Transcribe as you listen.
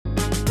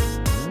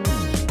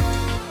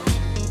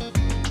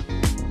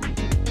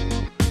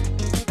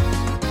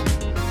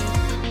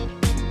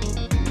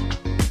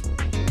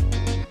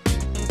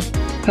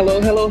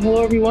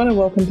Hello, everyone, and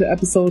welcome to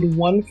episode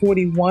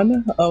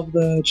 141 of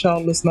the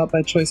Childless Not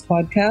by Choice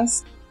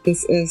podcast.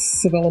 This is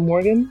Savella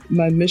Morgan.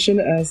 My mission,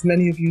 as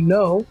many of you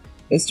know,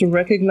 is to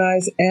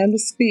recognize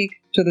and speak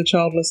to the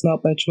childless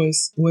not by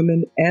choice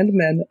women and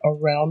men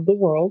around the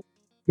world,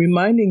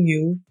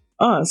 reminding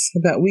us,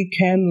 that we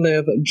can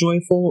live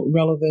joyful,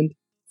 relevant,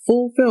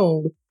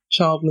 fulfilled,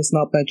 childless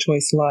not by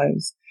choice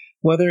lives.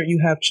 Whether you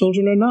have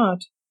children or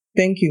not,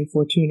 thank you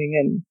for tuning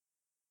in.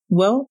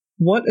 Well,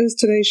 what is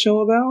today's show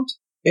about?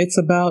 It's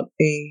about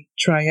a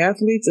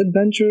triathlete's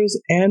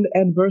adventures and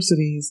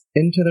adversities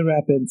into the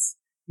rapids.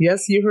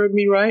 Yes, you heard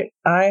me right.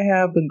 I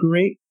have the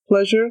great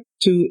pleasure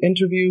to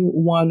interview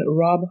one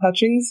Rob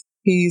Hutchings.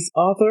 He's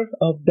author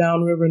of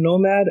Downriver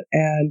Nomad,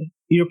 and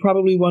you're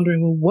probably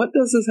wondering, well, what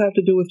does this have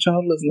to do with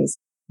childlessness?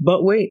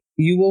 But wait,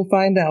 you will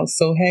find out.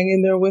 So hang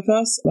in there with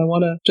us. I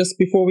want to, just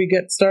before we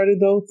get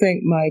started though,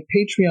 thank my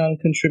Patreon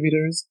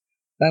contributors.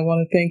 I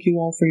want to thank you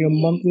all for your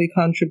monthly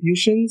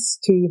contributions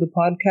to the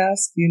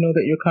podcast. You know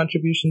that your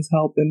contributions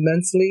help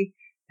immensely,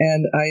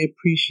 and I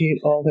appreciate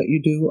all that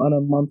you do on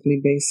a monthly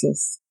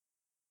basis.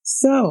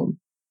 So,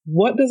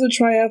 what does a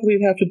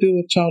triathlete have to do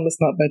with Childless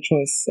Not by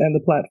Choice and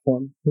the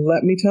platform?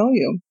 Let me tell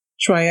you.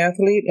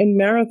 Triathlete and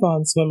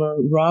marathon swimmer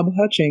Rob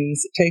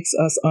Hutchings takes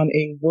us on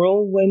a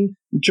whirlwind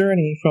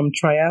journey from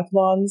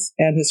triathlons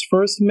and his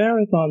first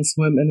marathon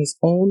swim in his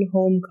own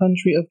home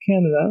country of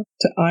Canada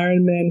to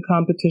Ironman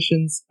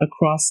competitions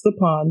across the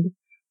pond,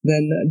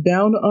 then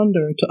down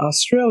under to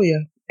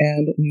Australia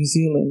and New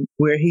Zealand,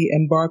 where he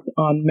embarked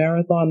on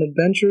marathon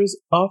adventures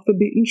off the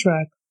beaten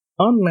track,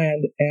 on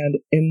land and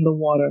in the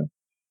water,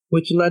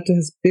 which led to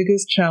his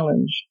biggest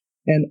challenge,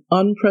 an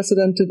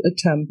unprecedented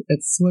attempt at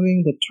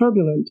swimming the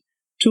turbulent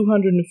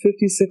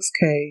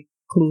 256K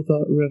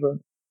Clutha River.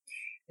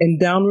 In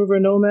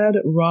Downriver Nomad,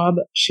 Rob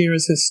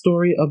shares his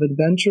story of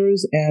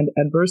adventures and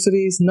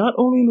adversities not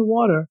only in the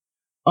water,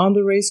 on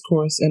the race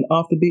course, and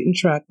off the beaten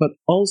track, but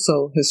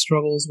also his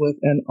struggles with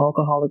an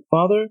alcoholic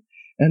father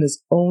and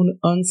his own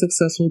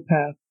unsuccessful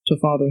path to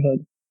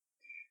fatherhood.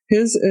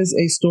 His is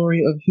a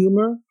story of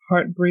humor,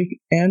 heartbreak,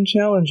 and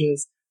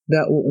challenges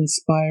that will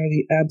inspire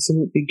the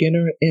absolute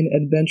beginner in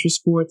adventure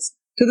sports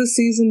to the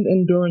seasoned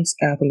endurance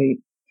athlete.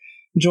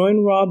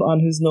 Join Rob on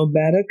his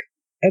nomadic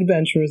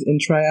adventures in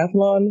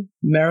triathlon,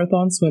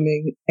 marathon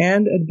swimming,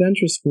 and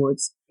adventure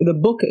sports. The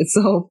book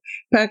itself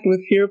packed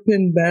with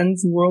hairpin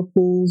bends,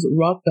 whirlpools,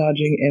 rock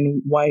dodging,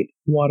 and white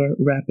water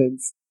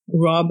rapids.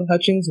 Rob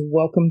Hutchings,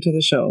 welcome to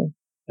the show.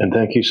 And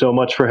thank you so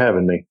much for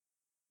having me.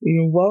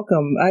 You're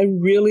welcome.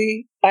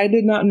 I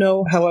did not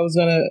know how I was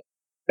going to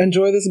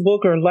enjoy this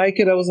book or like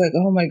it. I was like,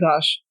 oh my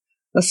gosh,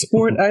 a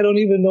sport I don't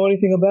even know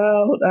anything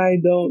about.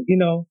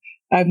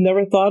 I've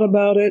never thought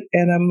about it.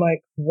 And I'm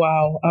like,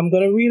 wow, I'm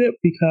going to read it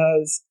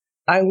because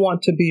I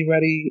want to be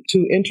ready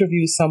to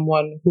interview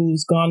someone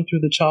who's gone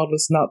through the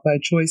Childless Not by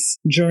Choice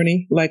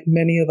journey, like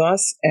many of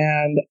us.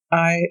 And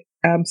I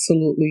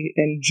absolutely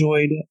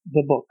enjoyed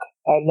the book.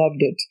 I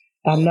loved it.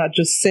 I'm not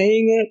just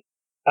saying it.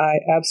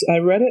 I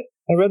read it.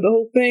 I read the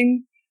whole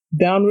thing.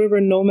 Downriver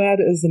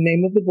Nomad is the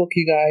name of the book,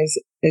 you guys.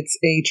 It's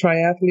a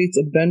triathlete's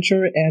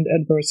adventure and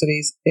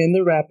adversities in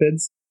the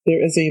rapids.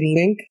 There is a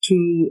link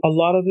to a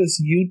lot of his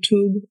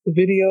YouTube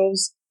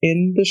videos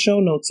in the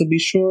show notes, so be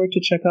sure to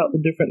check out the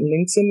different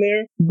links in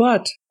there.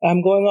 But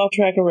I'm going off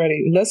track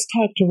already. Let's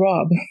talk to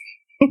Rob.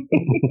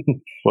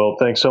 Well,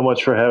 thanks so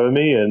much for having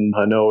me. And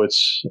I know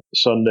it's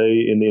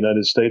Sunday in the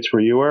United States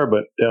where you are,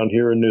 but down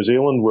here in New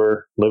Zealand,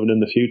 we're living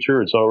in the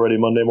future. It's already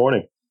Monday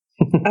morning.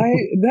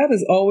 That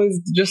is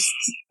always just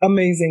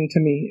amazing to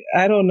me.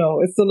 I don't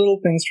know. It's the little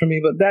things for me,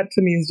 but that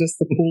to me is just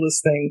the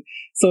coolest thing.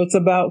 So it's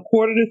about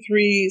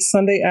 2:45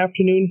 Sunday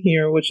afternoon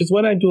here, which is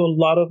when I do a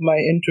lot of my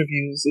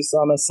interviews. It's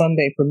on a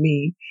Sunday for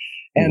me.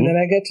 And then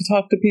I get to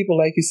talk to people,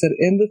 like you said,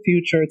 in the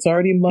future. It's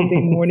already Monday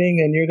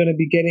morning and you're going to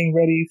be getting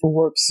ready for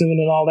work soon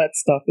and all that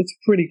stuff. It's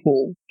pretty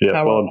cool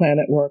how our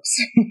planet works.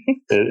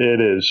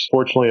 It is.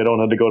 Fortunately, I don't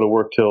have to go to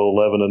work till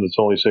 11 and it's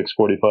only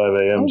 6:45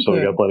 a.m., so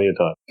we got plenty of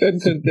time. Good.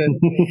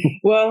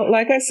 Well,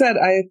 like I said,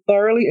 I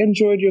thoroughly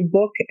enjoyed your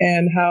book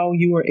and how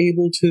you were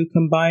able to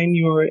combine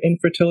your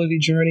infertility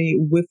journey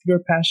with your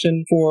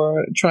passion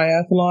for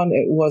triathlon.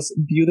 It was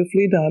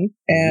beautifully done.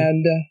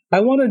 And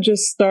I want to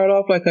just start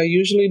off like I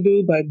usually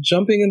do by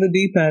jumping in the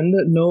deep end,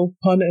 no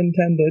pun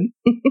intended.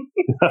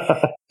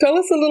 Tell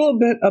us a little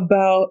bit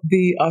about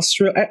the I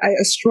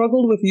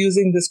struggled with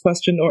using this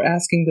question or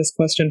asking this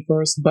question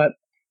first, but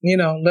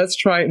let's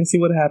try it and see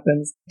what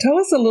happens. Tell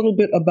us a little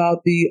bit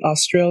about the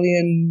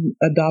Australian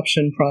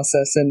adoption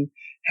process and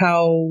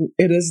how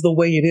it is the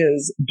way it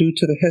is due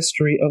to the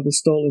history of the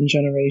stolen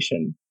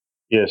generation.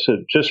 Yeah, so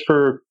just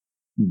for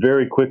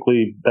very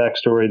quickly,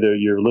 backstory that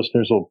your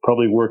listeners will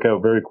probably work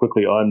out very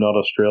quickly. I'm not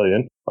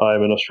Australian.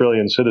 I'm an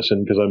Australian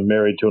citizen because I'm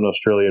married to an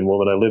Australian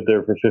woman. I lived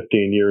there for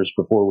 15 years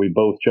before we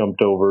both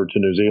jumped over to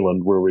New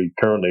Zealand, where we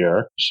currently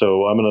are.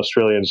 So I'm an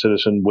Australian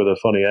citizen with a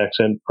funny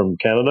accent from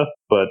Canada,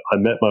 but I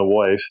met my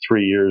wife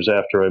 3 years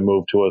after I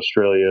moved to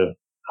Australia.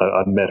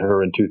 I met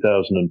her in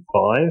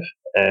 2005.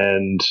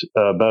 And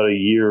about a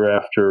year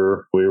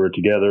after we were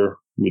together,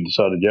 we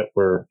decided,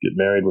 we're getting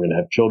married, we're going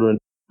to have children.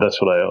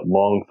 That's what I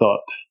long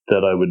thought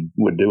that I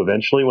would do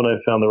eventually when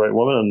I found the right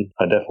woman, and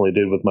I definitely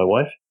did with my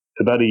wife.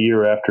 About a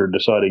year after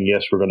deciding,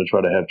 yes, we're going to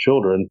try to have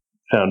children,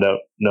 found out,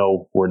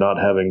 no, we're not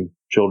having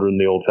children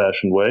the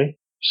old-fashioned way.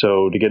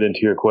 So to get into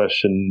your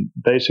question,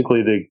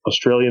 basically the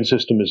Australian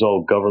system is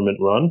all government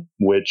run,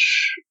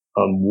 which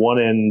on one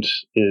end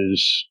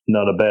is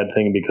not a bad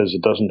thing because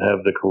it doesn't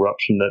have the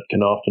corruption that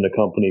can often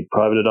accompany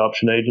private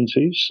adoption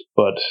agencies.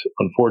 But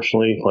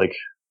unfortunately,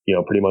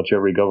 pretty much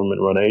every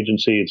government-run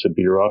agency, it's a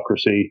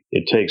bureaucracy.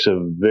 It takes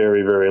a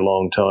very, very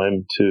long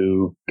time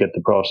to get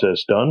the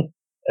process done.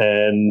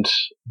 And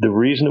the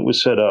reason it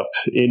was set up,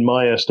 in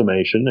my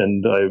estimation,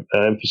 and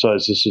I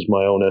emphasize this is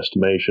my own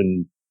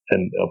estimation,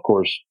 and of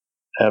course,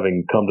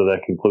 having come to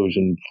that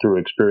conclusion through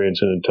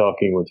experience and in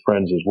talking with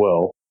friends as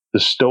well, the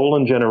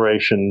stolen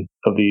generation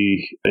of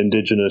the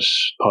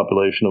indigenous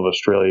population of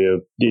Australia,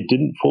 it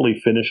didn't fully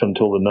finish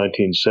until the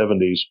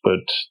 1970s,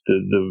 but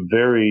the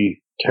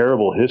very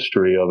terrible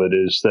history of it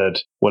is that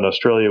when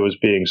Australia was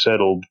being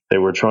settled, they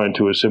were trying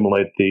to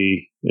assimilate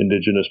the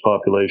indigenous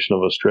population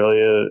of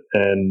Australia,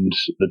 and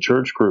the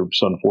church groups,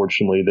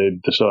 unfortunately, they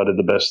decided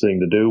the best thing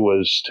to do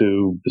was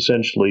to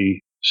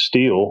essentially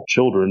steal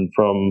children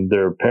from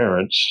their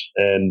parents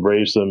and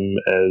raise them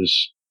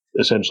as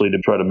essentially to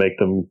try to make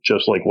them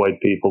just like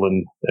white people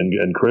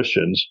and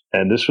Christians.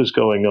 And this was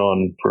going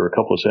on for a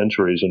couple of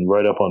centuries and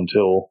right up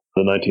until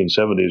the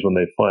 1970s when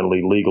they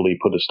finally legally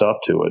put a stop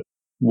to it.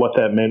 What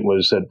that meant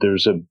was that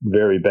there's a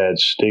very bad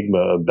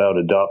stigma about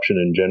adoption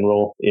in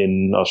general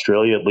in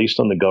Australia, at least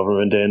on the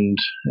government end,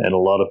 and a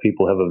lot of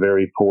people have a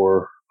very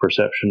poor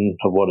perception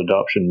of what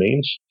adoption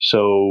means.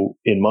 So,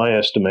 in my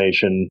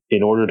estimation,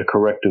 in order to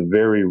correct a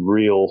very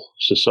real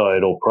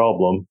societal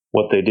problem,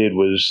 what they did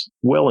was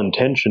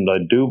well-intentioned, I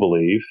do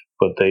believe,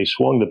 but they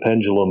swung the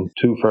pendulum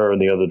too far in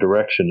the other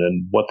direction,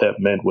 and what that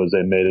meant was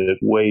they made it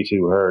way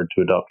too hard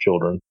to adopt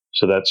children.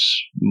 So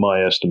that's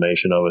my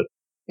estimation of it.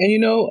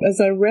 And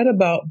as I read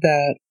about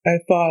that, I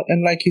thought,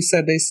 and like you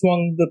said, they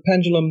swung the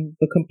pendulum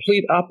the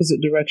complete opposite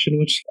direction,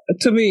 which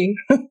to me,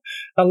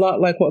 a lot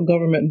like what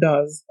government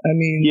does. I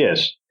mean,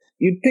 yes,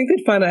 you'd think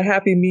they'd find a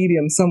happy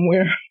medium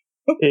somewhere.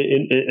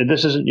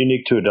 This isn't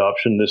unique to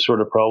adoption, this sort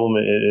of problem.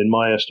 In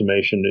my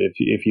estimation,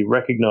 if you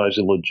recognize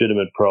a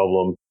legitimate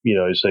problem, you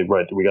say,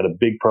 right, we got a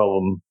big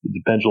problem.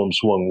 The pendulum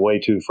swung way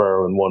too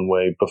far in one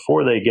way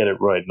before they get it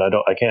right. And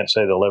I can't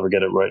say they'll ever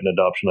get it right in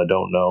adoption. I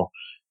don't know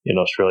in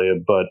Australia,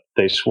 but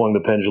they swung the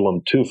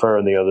pendulum too far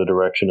in the other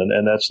direction.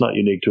 And that's not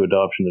unique to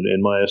adoption.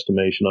 In my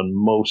estimation, on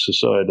most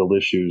societal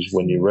issues,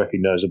 when you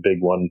recognize a big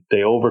one, they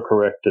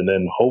overcorrect and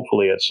then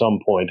hopefully at some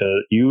point, and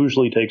it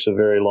usually takes a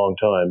very long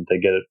time, they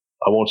get it,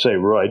 I won't say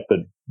right, but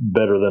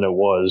better than it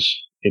was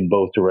in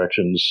both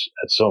directions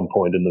at some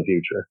point in the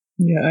future.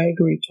 Yeah, I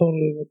agree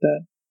totally with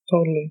that.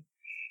 Totally.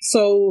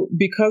 So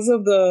because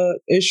of the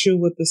issue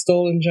with the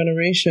stolen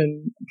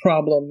generation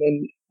problem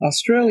in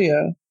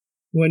Australia,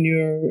 when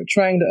you're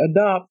trying to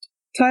adopt,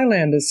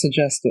 Thailand is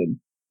suggested.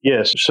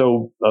 Yes.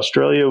 So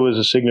Australia was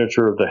a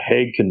signature of the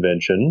Hague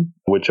Convention,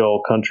 which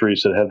all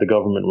countries that had the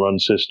government-run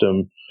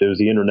system, it was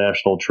the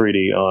international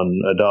treaty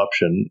on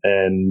adoption.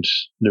 And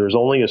there was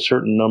only a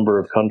certain number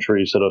of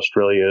countries that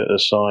Australia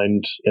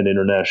assigned an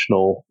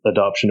international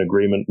adoption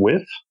agreement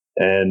with.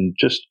 And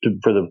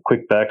for the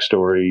quick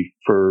backstory,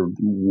 for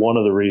one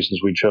of the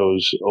reasons we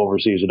chose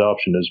overseas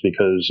adoption is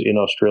because in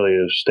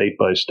Australia, state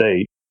by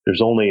state,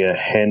 there's only a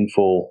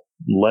handful,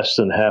 less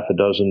than half a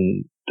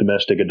dozen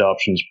domestic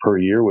adoptions per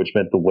year, which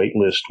meant the wait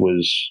list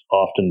was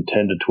often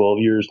 10 to 12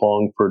 years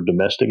long for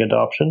domestic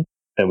adoption.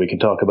 And we can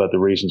talk about the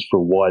reasons for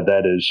why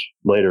that is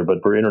later. But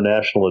for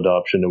international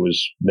adoption, it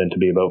was meant to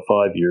be about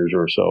 5 years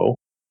or so.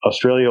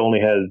 Australia only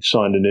had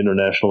signed an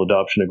international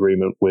adoption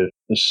agreement with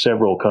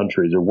several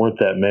countries. There weren't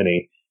that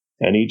many.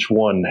 And each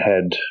one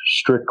had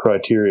strict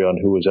criteria on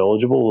who was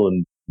eligible.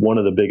 And one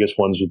of the biggest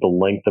ones was the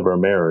length of our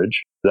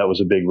marriage. That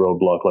was a big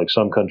roadblock. Like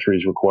some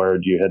countries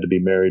required you had to be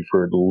married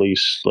for at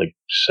least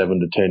 7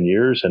 to 10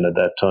 years. And at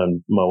that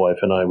time, my wife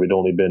and I, we'd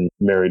only been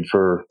married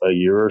for a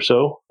year or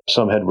so.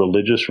 Some had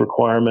religious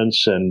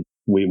requirements, and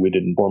we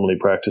didn't formally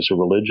practice a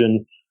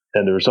religion.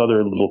 And there was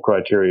other little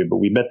criteria, but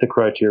we met the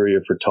criteria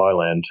for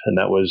Thailand. And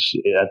that was,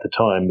 at the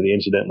time,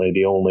 incidentally,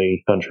 the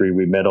only country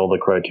we met all the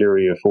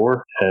criteria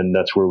for. And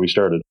that's where we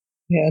started.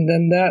 Yeah, and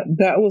then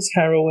that was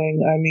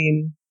harrowing. I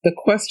mean, the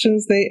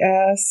questions they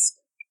ask,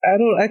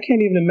 I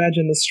can't even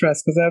imagine the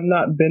stress because I've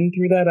not been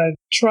through that. I've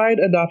tried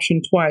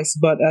adoption twice,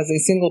 but as a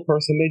single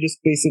person, they just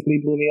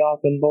basically blew me off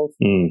in both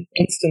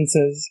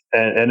instances.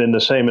 And in the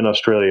same in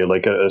Australia,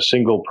 like a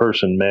single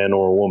person, man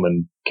or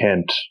woman,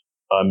 can't.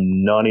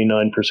 I'm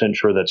 99%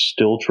 sure that's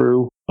still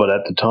true. But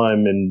at the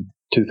time in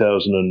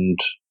 2000, and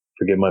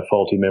forgive my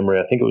faulty memory,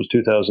 I think it was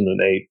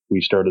 2008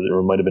 we started, or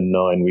it might have been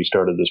 9, we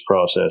started this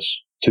process.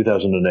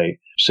 2008.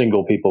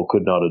 Single people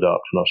could not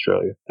adopt in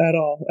Australia. At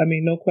all. I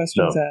mean, no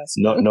questions asked.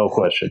 No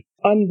question.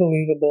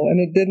 Unbelievable. And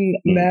it didn't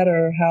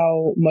matter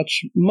how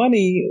much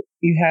money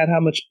you had,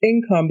 how much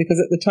income, because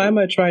at the time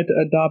I tried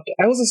to adopt,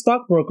 I was a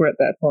stockbroker at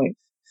that point.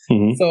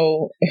 Hmm.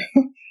 So,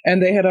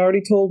 and they had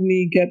already told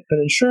me get an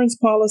insurance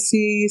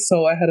policy.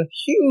 So I had a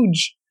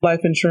huge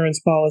life insurance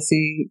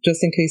policy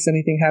just in case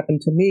anything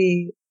happened to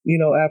me,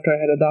 after I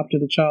had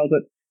adopted the child,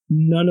 but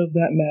none of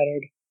that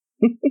mattered.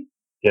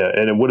 Yeah,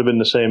 and it would have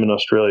been the same in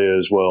Australia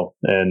as well.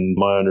 And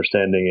my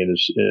understanding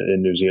is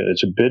in New Zealand,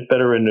 it's a bit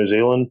better in New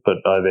Zealand, but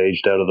I've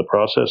aged out of the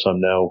process. I'm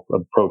now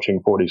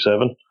approaching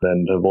 47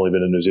 and I've only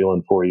been in New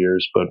Zealand 4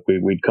 years, but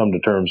we'd come to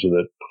terms with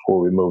it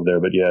before we moved there.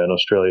 But yeah, in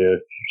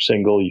Australia,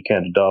 single, you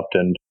can't adopt.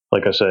 And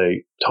like I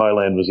say,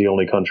 Thailand was the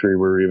only country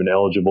we were even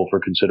eligible for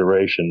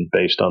consideration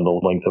based on the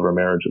length of our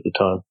marriage at the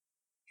time.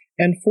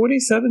 And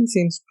 47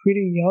 seems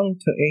pretty young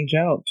to age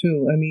out,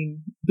 too. I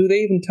mean, do they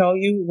even tell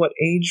you what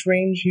age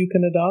range you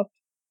can adopt?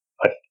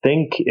 I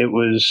think it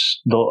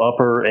was the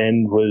upper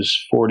end was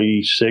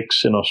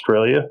 46 in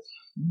Australia,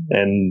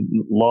 and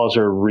laws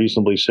are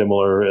reasonably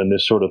similar and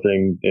this sort of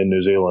thing in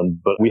New Zealand.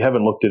 But we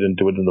haven't looked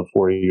into it in the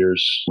 4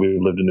 years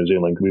we've lived in New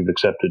Zealand. We've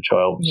accepted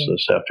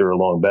childlessness after a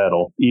long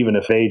battle. Even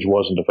if age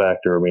wasn't a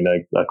factor, I mean,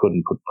 I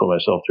couldn't put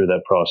myself through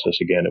that process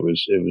again. It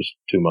was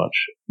too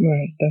much.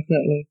 Right,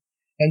 definitely.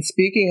 And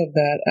speaking of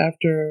that,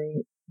 after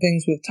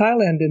things with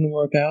Thailand didn't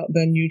work out,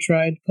 then you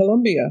tried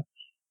Colombia.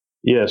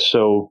 Yes,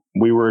 so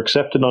we were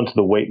accepted onto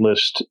the wait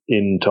list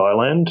in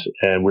Thailand,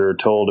 and we were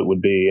told it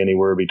would be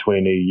anywhere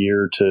between a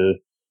year to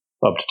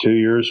up to 2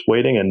 years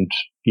waiting. And,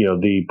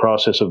 the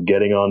process of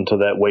getting onto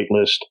that wait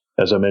list,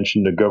 as I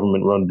mentioned, the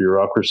government-run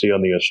bureaucracy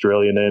on the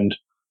Australian end,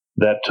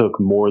 that took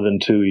more than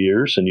 2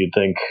 years. And you'd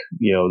think,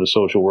 the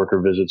social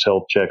worker visits,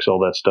 health checks, all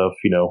that stuff,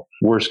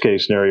 worst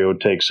case scenario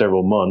would take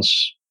several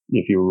months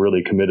if you were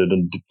really committed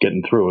and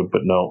getting through it.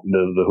 But no,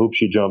 the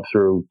hoops you jump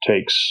through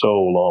takes so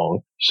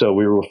long. So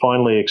we were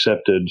finally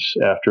accepted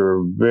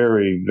after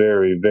very,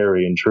 very,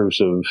 very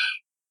intrusive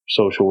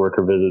social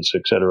worker visits,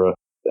 etc.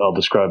 I'll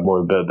describe more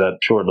about that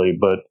shortly.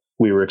 But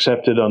we were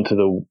accepted onto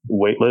the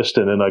wait list,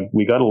 and then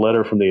we got a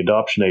letter from the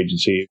adoption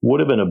agency. It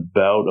would have been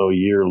about a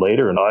year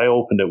later, and I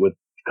opened it with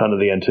kind of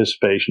the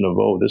anticipation of,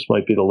 oh, this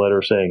might be the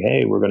letter saying,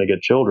 hey, we're going to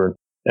get children.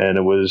 And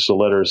it was a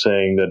letter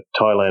saying that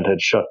Thailand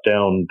had shut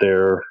down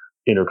their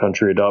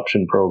inter-country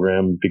adoption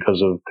program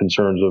because of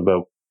concerns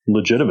about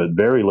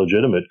very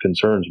legitimate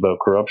concerns about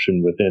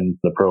corruption within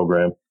the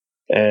program.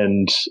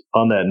 And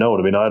on that note,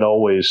 I mean, I'd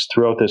always,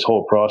 throughout this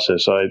whole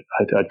process,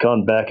 I'd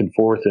gone back and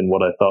forth in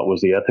what I thought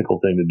was the ethical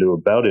thing to do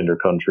about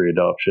inter-country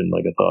adoption.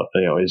 Like I thought,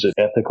 is it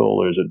ethical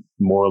or is it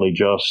morally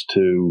just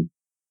to,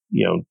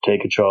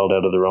 take a child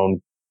out of their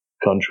own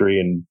country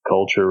and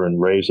culture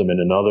and raise them in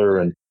another?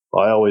 And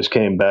I always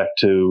came back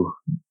to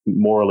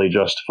morally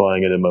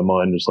justifying it in my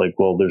mind. It's like,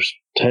 well, there's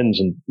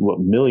tens and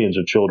millions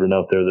of children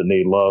out there that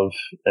need love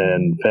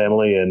and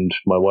family, and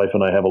my wife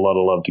and I have a lot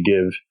of love to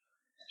give.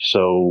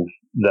 So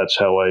that's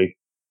how I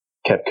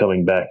kept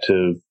coming back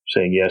to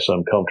saying, yes,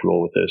 I'm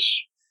comfortable with this.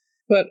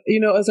 But,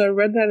 as I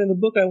read that in the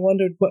book, I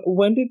wondered,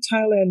 when did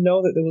Thailand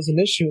know that there was an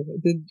issue?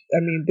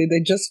 Did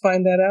they just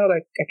find that out?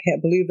 I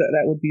can't believe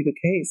that would be the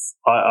case.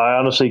 I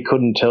honestly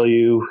couldn't tell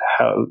you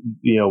how,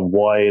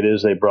 why it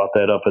is they brought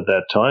that up at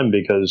that time,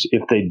 because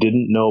if they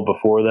didn't know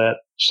before that,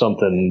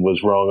 something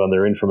was wrong on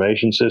their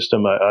information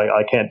system.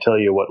 I can't tell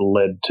you what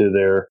led to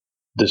their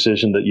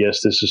decision that, yes,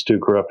 this is too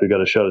corrupt, we got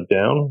to shut it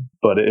down.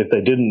 But if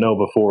they didn't know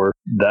before,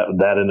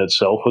 that in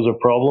itself was a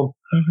problem.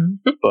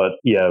 Mm-hmm. But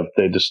yeah,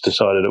 they just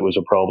decided it was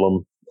a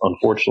problem.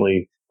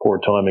 Unfortunately, poor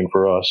timing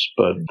for us,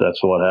 but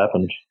that's what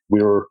happened.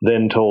 We were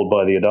then told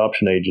by the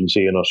adoption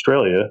agency in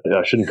Australia,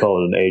 I shouldn't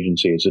call it an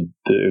agency, it's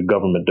a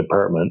government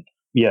department.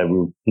 Yeah,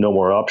 no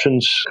more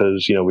options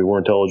because, we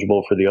weren't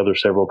eligible for the other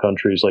several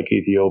countries like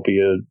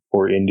Ethiopia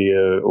or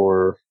India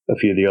or a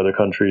few of the other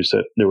countries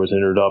that there was an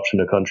inter-adoption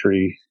to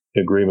country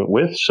agreement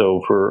with.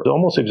 So for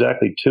almost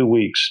exactly 2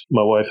 weeks,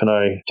 my wife and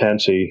I,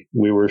 Tansy,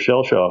 we were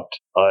shell-shocked.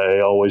 I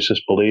always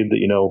just believed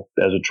that,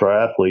 as a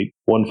triathlete,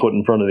 one foot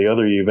in front of the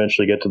other, you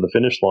eventually get to the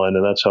finish line.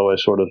 And that's how I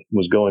sort of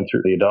was going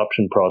through the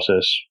adoption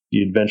process.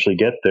 You'd eventually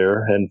get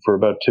there. And for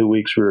about 2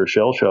 weeks, we were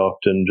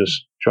shell-shocked and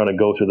just trying to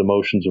go through the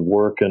motions of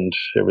work and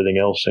everything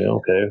else, saying,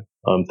 okay,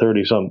 I'm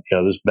 30-something,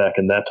 this is back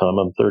in that time,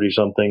 I'm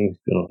 30-something,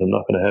 I'm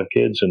not going to have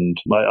kids. And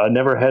I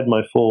never had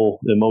my full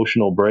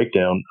emotional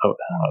breakdown.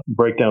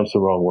 Breakdown's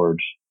the wrong word.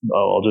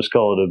 I'll just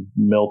call it a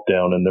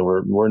meltdown. And there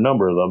were a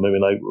number of them. I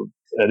mean,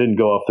 I didn't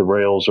go off the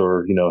rails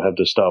or, have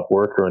to stop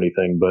work or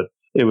anything, but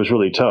it was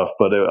really tough.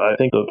 But I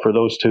think that for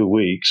those 2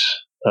 weeks,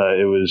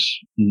 it was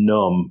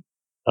numb.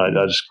 I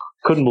just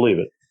couldn't believe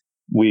it.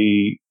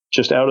 We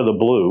just out of the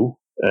blue,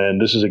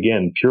 and this is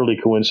again purely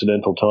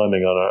coincidental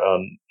timing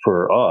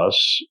for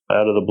us.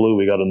 Out of the blue,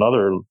 we got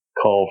another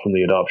call from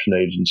the adoption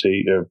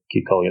agency. I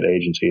keep calling it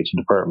agency; it's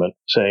a department,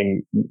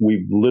 saying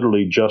we've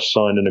literally just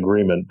signed an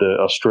agreement. The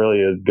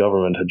Australia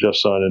government had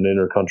just signed an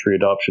inter-country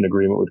adoption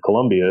agreement with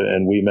Colombia,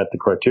 and we met the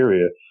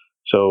criteria.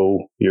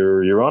 So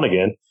you're on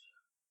again,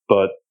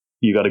 but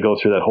you got to go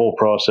through that whole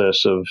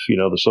process of,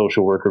 the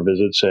social worker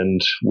visits.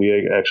 And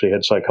we actually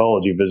had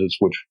psychology visits,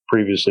 which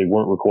previously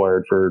weren't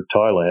required for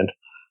Thailand.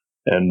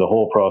 And the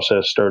whole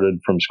process started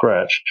from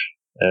scratch.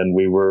 And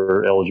we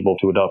were eligible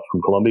to adopt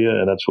from Colombia.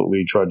 And that's what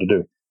we tried to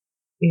do.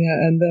 Yeah,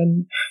 and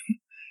then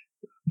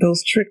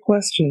those trick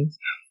questions.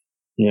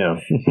 Yeah.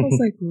 I was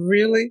like,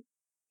 really?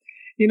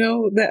 You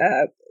know,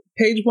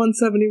 page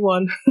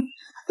 171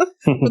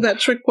 for that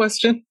trick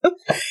question.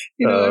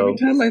 Every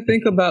time I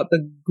think about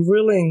the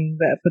grilling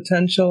that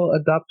potential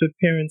adoptive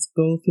parents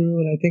go through,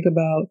 and I think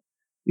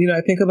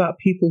about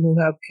people who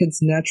have kids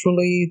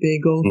naturally, they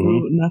go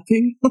through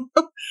nothing.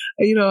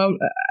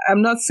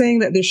 I'm not saying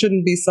that there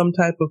shouldn't be some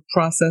type of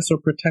process or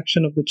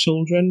protection of the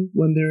children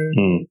when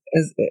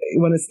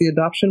when it's the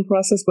adoption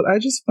process, but I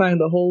just find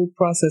the whole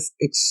process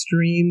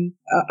extreme.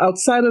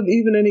 Outside of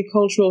even any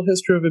cultural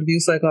history of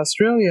abuse like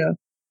Australia,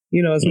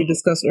 as we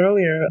discussed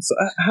earlier. So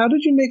how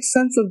did you make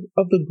sense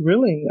of the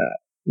grilling,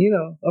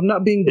 of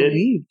not being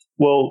believed?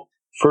 Well,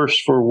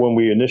 first, for when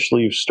we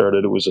initially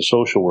started, it was a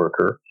social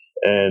worker.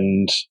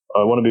 And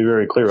I want to be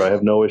very clear, I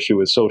have no issue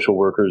with social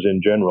workers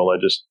in general.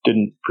 I just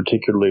didn't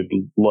particularly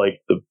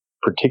like the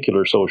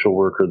particular social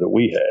worker that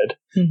we had,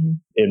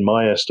 in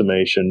my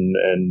estimation.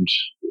 And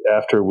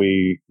after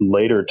we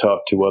later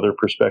talked to other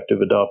prospective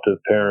adoptive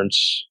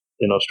parents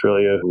in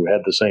Australia who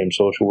had the same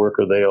social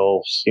worker, they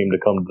all seemed to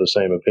come to the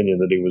same opinion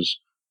that he was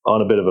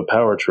on a bit of a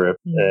power trip.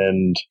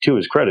 And to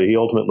his credit, he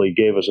ultimately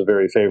gave us a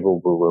very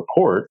favorable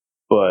report.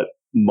 But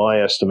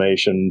my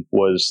estimation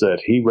was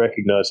that he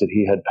recognized that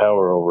he had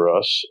power over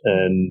us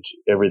and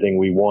everything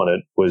we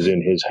wanted was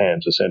in his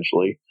hands,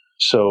 essentially.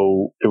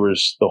 So there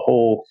was the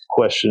whole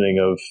questioning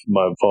of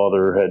my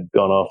father had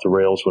gone off the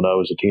rails when I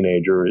was a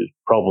teenager.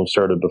 Problems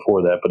started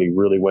before that, but he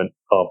really went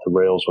off the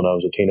rails when I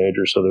was a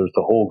teenager. So there's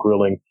the whole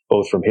grilling,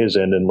 both from his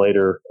end and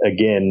later,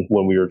 again,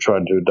 when we were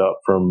trying to adopt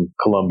from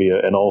Colombia,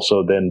 and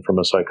also then from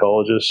a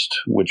psychologist,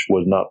 which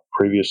was not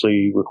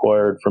previously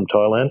required from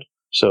Thailand.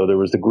 So there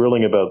was the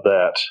grilling about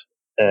that.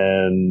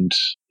 And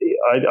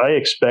I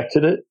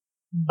expected it.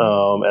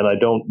 And I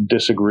don't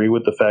disagree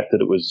with the fact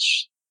that it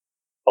was,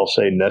 I'll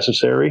say,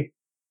 necessary.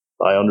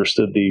 I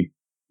understood the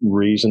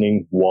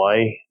reasoning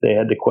why they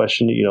had to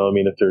question it.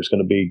 If there's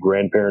going to be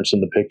grandparents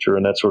in the picture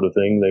and that sort of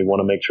thing, they want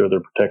to make sure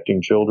they're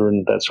protecting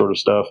children, that sort of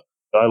stuff.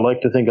 I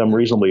like to think I'm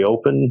reasonably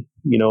open,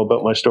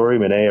 about my story.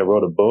 I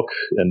wrote a book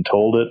and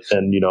told it,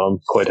 and, I'm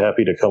quite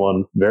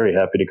very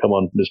happy to come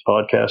on this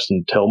podcast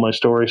and tell my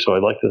story. So I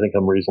like to think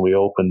I'm reasonably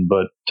open,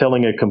 but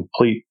telling a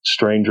complete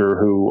stranger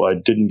who I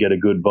didn't get a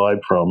good vibe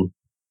from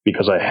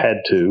because I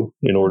had to,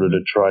 in order to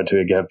try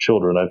to have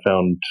children, I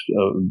found,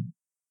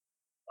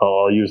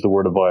 I'll use the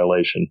word a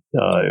violation.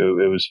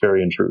 It was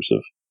very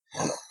intrusive.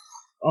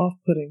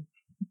 Off-putting.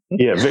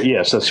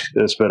 Yes,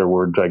 that's a better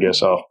word, I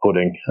guess,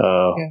 off-putting.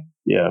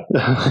 Yeah.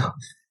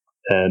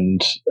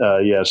 And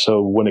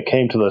so when it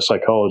came to the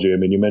psychology,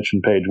 you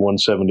mentioned page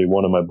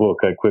 171 of my book.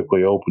 I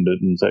quickly opened it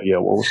and said,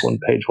 what was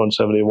page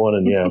 171?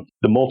 And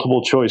the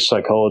multiple choice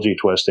psychology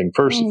testing.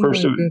 First,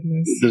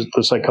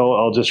 the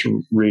psychology, I'll just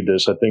read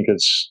this. I think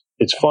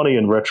it's funny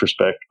in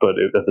retrospect, but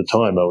at the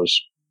time I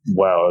was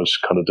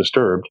kind of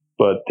disturbed.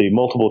 But the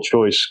multiple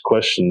choice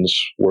questions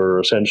were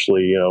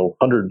essentially,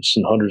 hundreds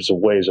and hundreds of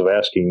ways of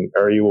asking,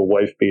 are you a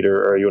wife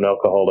beater? Are you an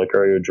alcoholic?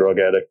 Are you a drug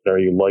addict? Are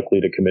you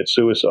likely to commit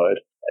suicide?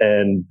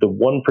 And the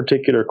one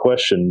particular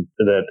question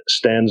that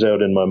stands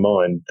out in my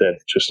mind that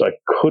just I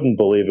couldn't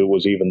believe it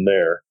was even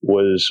there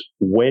was,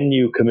 when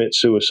you commit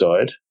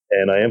suicide,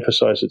 and I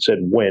emphasize it said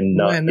when,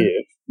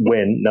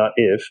 not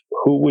if,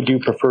 who would you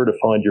prefer to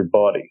find your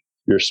body?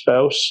 Your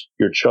spouse,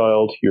 your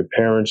child, your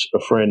parents, a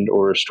friend,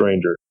 or a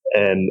stranger?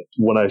 And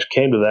when I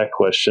came to that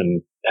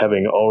question,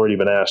 having already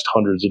been asked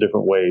hundreds of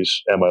different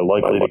ways, am I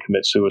likely to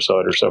commit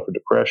suicide or suffer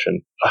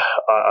depression?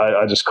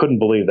 I just couldn't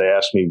believe they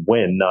asked me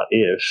when, not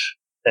if.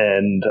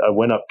 And I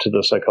went up to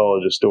the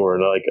psychologist's door,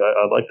 and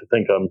I'd like to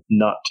think I'm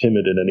not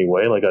timid in any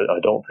way. I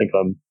don't think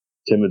I'm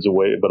timid's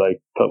away, but I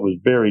was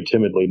very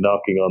timidly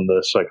knocking on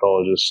the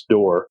psychologist's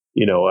door.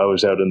 I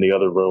was out in the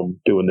other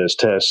room doing this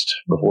test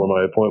before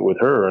my appointment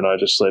with her, and I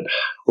just said,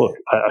 look,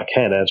 I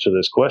can't answer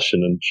this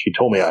question. And she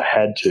told me I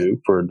had to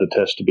for the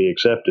test to be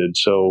accepted.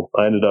 So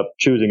I ended up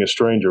choosing a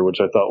stranger,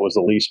 which I thought was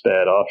the least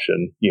bad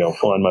option,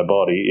 find my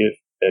body,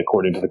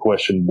 according to the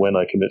question, when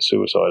I commit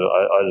suicide.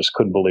 I just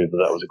couldn't believe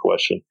that was a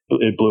question.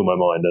 It blew my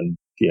mind. And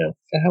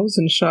I was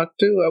in shock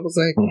too. I was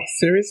like,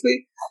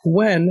 seriously?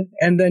 When?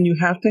 And then you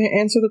have to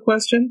answer the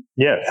question?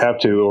 Yeah, have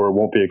to, or it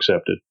won't be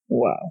accepted.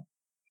 Wow.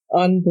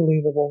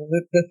 Unbelievable.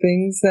 The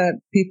things that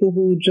people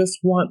who just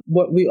want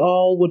what we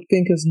all would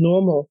think is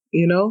normal,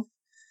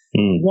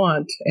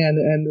 want,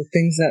 and the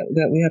things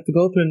that we have to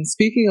go through. And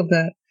speaking of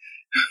that,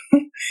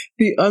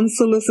 the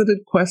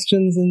unsolicited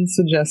questions and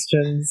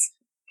suggestions.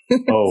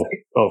 Oh,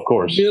 of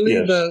course. Really,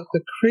 yes.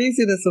 the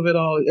craziness of it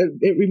all.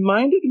 It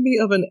reminded me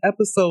of an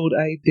episode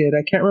I did.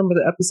 I can't remember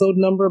the episode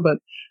number, but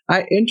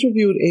I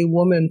interviewed a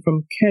woman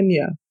from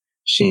Kenya.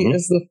 She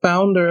is the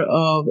founder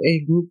of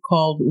a group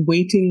called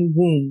Waiting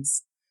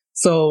Wombs.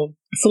 So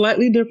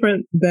slightly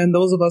different than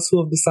those of us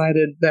who have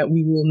decided that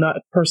we will not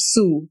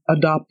pursue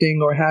adopting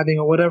or having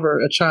or whatever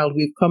a child.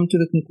 We've come to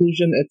the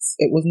conclusion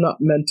it was not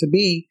meant to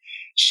be.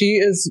 She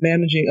is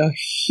managing a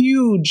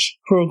huge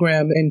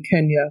program in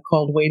Kenya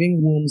called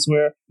Waiting Wombs,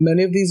 where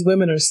many of these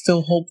women are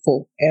still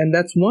hopeful, and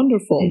that's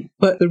wonderful.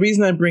 But the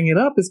reason I bring it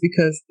up is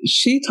because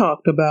she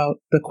talked about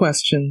the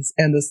questions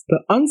and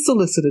the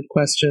unsolicited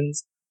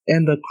questions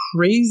and the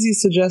crazy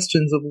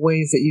suggestions of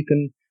ways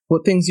that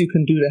what things you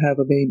can do to have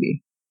a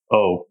baby.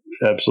 Oh,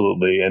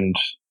 absolutely. And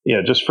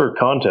yeah, just for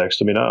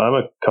context, I mean, I'm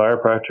a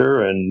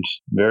chiropractor and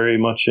very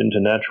much into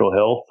natural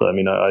health. I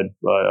mean,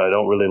 I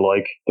don't really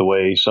like the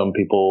way some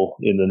people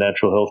in the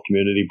natural health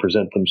community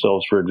present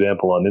themselves, for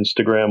example, on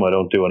Instagram. I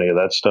don't do any of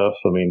that stuff.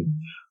 I mean,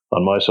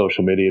 on my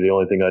social media, the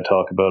only thing I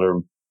talk about are,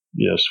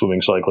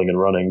 swimming, cycling, and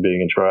running,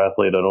 being a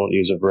triathlete. I don't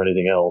use it for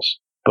anything else.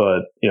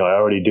 But, I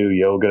already do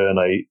yoga, and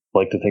I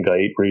like to think I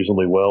eat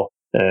reasonably well.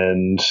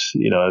 And,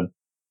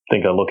 I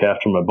think I look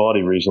after my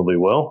body reasonably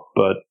well.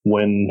 But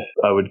when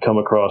I would come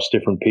across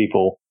different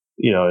people,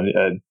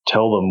 and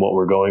tell them what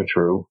we're going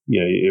through,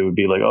 it would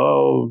be like,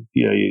 oh,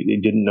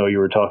 you didn't know you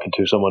were talking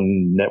to someone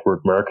in network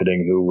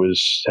marketing who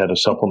had a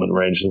supplement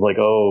range. It's like,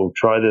 oh,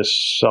 try this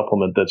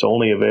supplement that's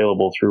only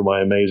available through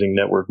my amazing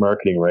network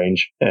marketing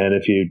range. And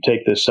if you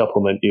take this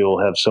supplement,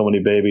 you'll have so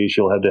many babies,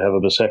 you'll have to have a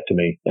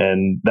vasectomy.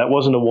 And that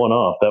wasn't a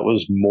one-off. That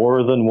was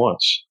more than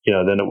once.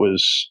 Then it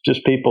was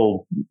just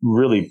people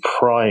really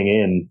prying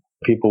in.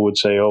 People would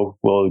say, oh,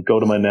 well,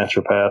 go to my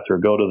naturopath or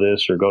go to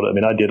this or I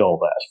mean, I did all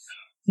that.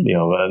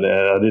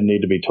 I didn't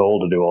need to be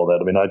told to do all that.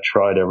 I mean, I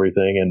tried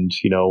everything. And,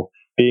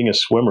 being a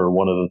swimmer,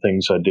 one of the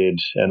things I did,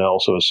 and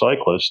also a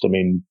cyclist, I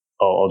mean,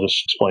 I'll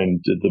just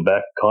explain the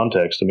back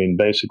context. I mean,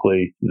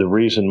 basically, the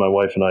reason my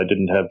wife and I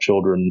didn't have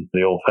children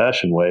the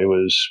old-fashioned way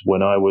was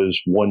when I was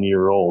 1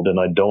 year old, and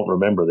I don't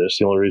remember this.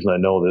 The only reason I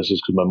know this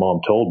is because my mom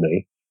told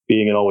me.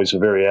 Being always a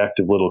very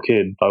active little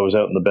kid, I was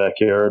out in the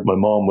backyard. My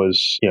mom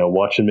was,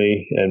 watching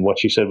me, and what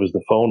she said was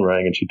the phone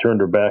rang, and she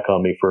turned her back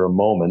on me for a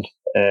moment.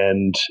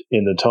 And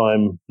in the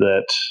time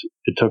that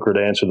it took her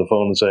to answer the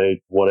phone and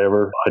say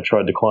whatever, I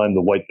tried to climb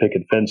the white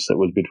picket fence that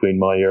was between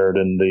my yard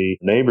and the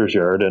neighbor's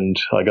yard, and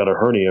I got a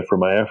hernia for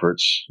my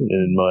efforts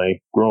in my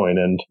groin.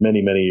 And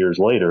many, many years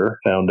later,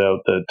 found out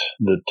that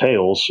the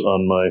tails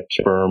on my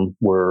sperm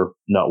were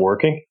not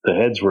working. The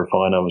heads were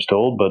fine, I was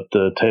told, but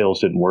the tails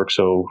didn't work.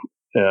 So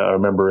I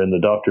remember in the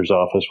doctor's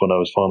office when I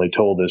was finally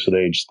told this at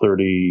age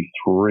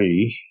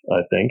 33,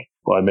 I think,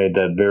 I made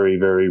that very,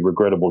 very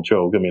regrettable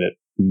joke. I mean, it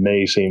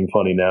may seem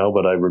funny now,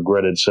 but I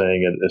regretted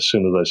saying it as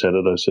soon as I said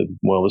it. I said,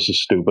 well, this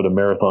is stupid. A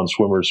marathon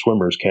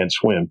swimmers can't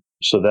swim.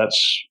 So that's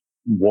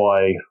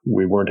why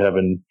we weren't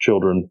having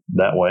children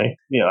that way.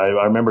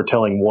 I remember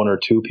telling one or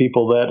two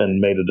people that and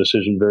made a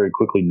decision very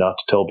quickly not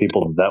to tell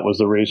people that was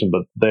the reason,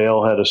 but they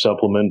all had a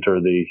supplement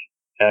or the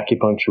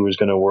acupuncture was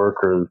going to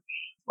work, or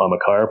I'm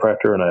a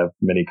chiropractor and I have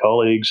many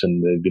colleagues,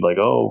 and they'd be like,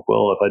 oh,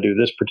 well, if I do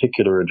this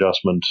particular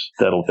adjustment,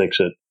 that'll fix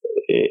it.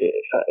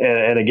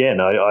 And again,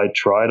 I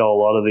tried a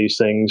lot of these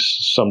things,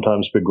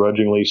 sometimes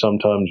begrudgingly,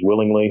 sometimes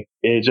willingly.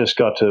 It just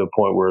got to a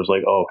point where it's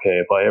like, okay,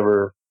 if I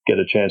ever get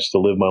a chance to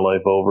live my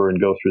life over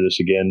and go through this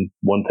again,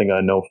 one thing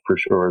I know for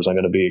sure is I'm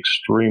going to be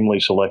extremely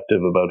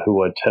selective about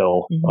who I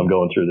tell I'm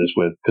going through this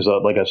with. Because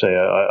like I say,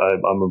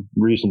 I'm a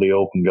reasonably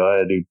open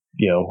guy. I do,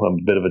 I'm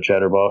a bit of a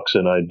chatterbox,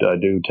 and I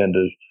do tend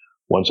to,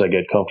 once I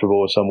get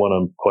comfortable with someone,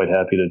 I'm quite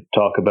happy to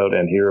talk about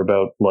and hear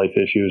about life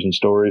issues and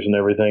stories and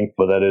everything.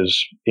 But that is,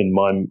 in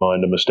my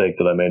mind, a mistake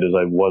that I made, is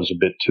I was a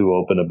bit too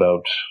open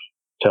about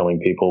telling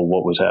people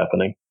what was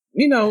happening.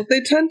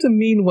 They tend to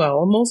mean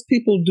well. Most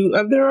people do.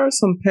 There are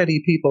some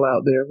petty people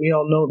out there. We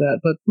all know that.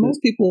 But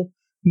most people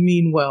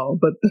mean well.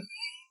 But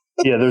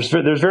yeah, there's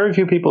very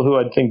few people who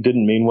I think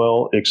didn't mean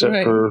well,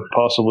 except for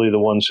possibly the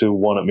ones who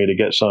wanted me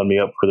to sign me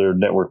up for their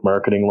network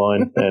marketing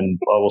line. And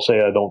I will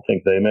say I don't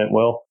think they meant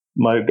well.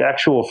 My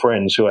actual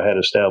friends who I had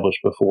established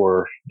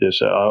before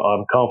this,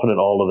 I'm confident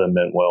all of them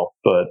meant well.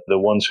 But the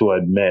ones who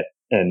I'd met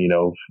and,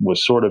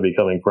 was sort of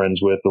becoming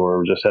friends with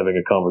or just having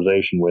a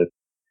conversation with,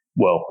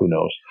 well, who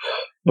knows?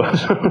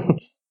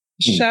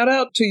 Shout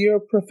out to your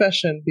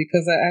profession,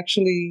 because I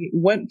actually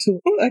went to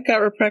a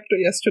chiropractor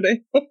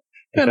yesterday.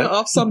 Kind of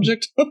off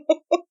subject.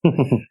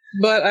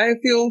 But I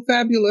feel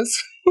fabulous.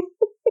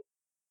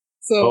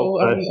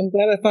 So I'm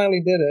glad I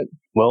finally did it.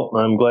 Well,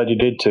 I'm glad you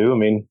did too. I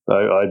mean,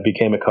 I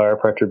became a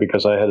chiropractor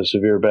because I had a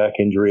severe back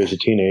injury as a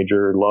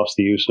teenager, lost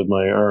the use of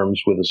my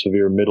arms with a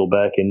severe middle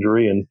back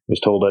injury, and was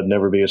told I'd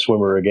never be a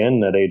swimmer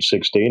again at age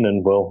 16.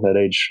 And well, at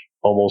age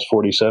almost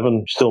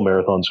 47, still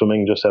marathon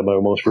swimming. Just had my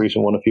most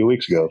recent one a few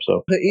weeks ago.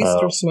 So the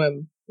Easter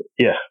swim.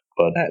 Yeah.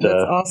 But that's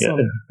awesome.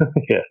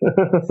 Yeah.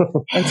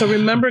 And so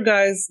remember,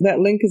 guys, that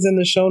link is in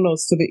the show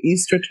notes to the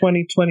Easter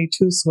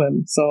 2022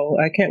 swim. So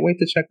I can't wait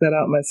to check that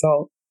out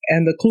myself.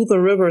 And the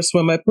Clutha River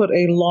swim, I put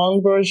a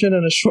long version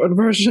and a short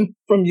version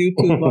from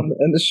YouTube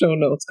in the show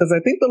notes, because I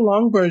think the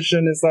long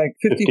version is like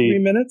 53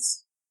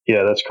 minutes.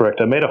 Yeah, that's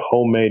correct. I made a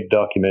homemade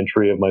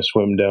documentary of my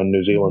swim down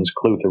New Zealand's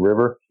Clutha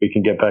River. We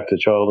can get back to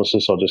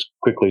childlessness. I'll just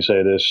quickly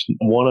say this.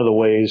 One of the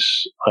ways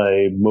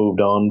I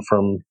moved on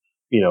from,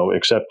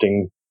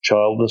 accepting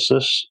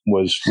childlessness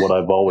was what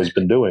I've always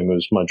been doing,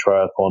 was my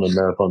triathlon and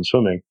marathon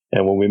swimming.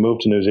 And when we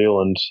moved to New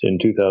Zealand in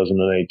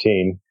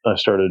 2018, I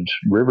started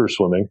river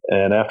swimming.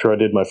 And after I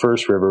did my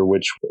first river,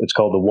 which it's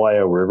called the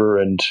Waio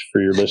River, and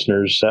for your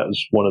listeners, that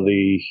was one of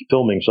the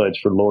filming sites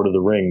for Lord of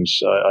the Rings.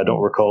 I don't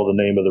recall the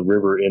name of the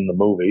river in the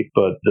movie,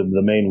 but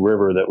the main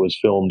river that was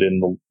filmed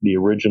in the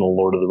original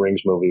Lord of the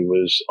Rings movie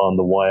was on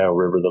the Waio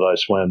River that I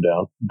swam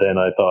down. Then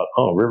I thought,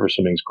 oh, river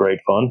swimming's great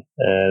fun.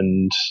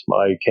 And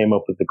I came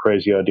up with the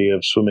crazy idea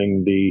of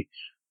swimming the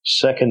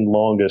second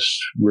longest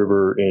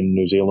river in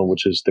New Zealand,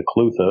 which is the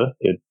Clutha.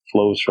 It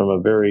flows from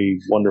a very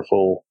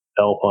wonderful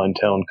alpine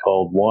town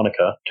called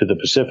Wanaka to the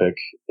Pacific.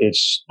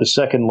 It's the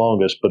second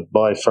longest, but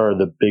by far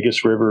the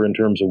biggest river in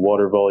terms of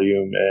water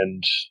volume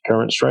and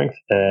current strength.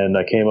 And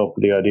I came up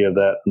with the idea of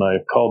that,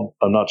 and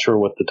I'm not sure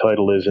what the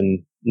title is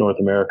in North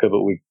America, but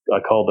I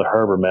called the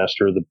harbor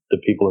master, the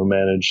people who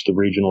manage the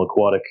regional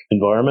aquatic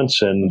environments.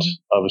 And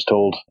I was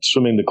told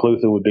swimming the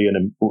Clutha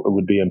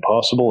would be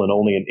impossible and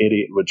only an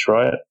idiot would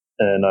try it.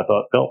 And I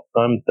thought, no,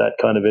 I'm that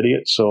kind of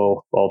idiot,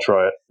 so I'll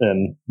try it.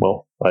 And,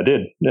 well, I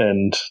did.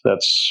 And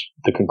that's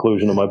the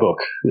conclusion of my book,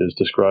 is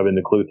describing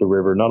the Clutha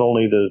River, not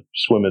only the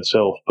swim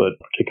itself, but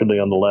particularly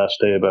on the last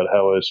day about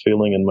how I was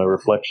feeling and my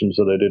reflections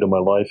that I did in my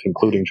life,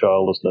 including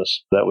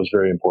childlessness. That was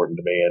very important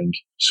to me. And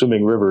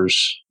swimming rivers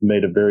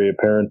made it very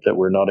apparent that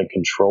we're not in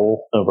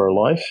control of our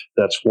life.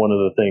 That's one of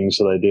the things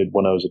that I did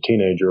when I was a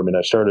teenager. I mean,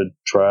 I started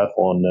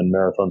triathlon and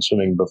marathon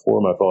swimming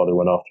before my father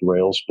went off the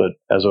rails, but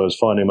as I was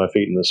finding my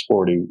feet in the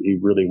sport, he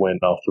really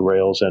went off the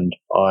rails, and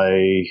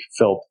I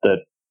felt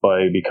that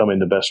by becoming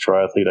the best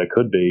triathlete I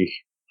could be,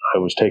 I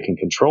was taking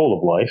control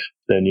of life.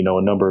 Then,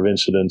 a number of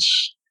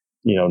incidents,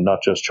 not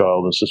just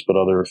childlessness, but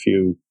other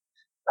few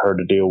hard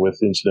to deal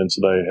with incidents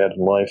that I had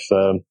in life,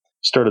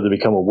 started to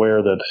become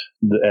aware that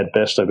at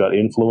best I've got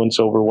influence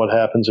over what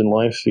happens in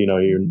life.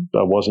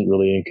 I wasn't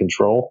really in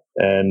control.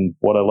 And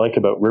what I like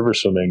about river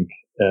swimming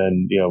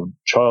and,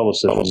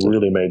 childlessness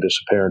really made this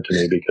apparent to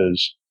me,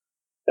 because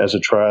as a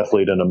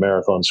triathlete and a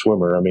marathon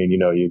swimmer, I mean,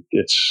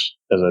 it's,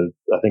 as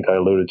I think I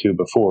alluded to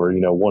before,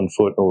 1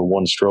 foot or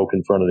one stroke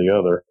in front of the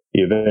other,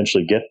 you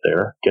eventually get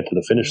to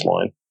the finish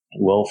line.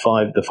 Well,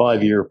 the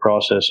 5-year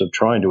process of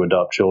trying to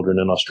adopt children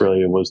in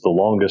Australia was the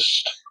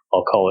longest,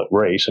 I'll call it,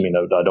 race. I mean,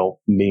 I don't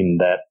mean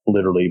that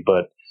literally,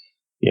 but,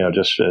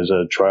 just as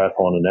a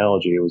triathlon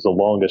analogy, it was the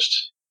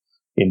longest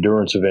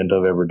endurance event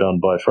I've ever done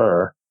by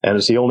far. And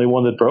it's the only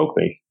one that broke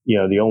me,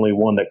 the only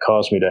one that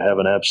caused me to have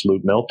an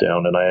absolute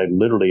meltdown. And I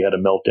literally had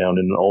a meltdown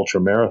in an ultra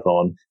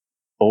marathon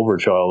over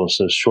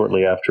childlessness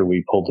shortly after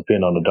we pulled the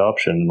pin on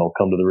adoption. And I'll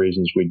come to the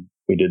reasons we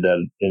did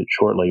that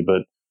shortly.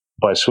 But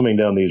by swimming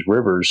down these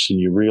rivers, and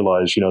you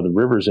realize, the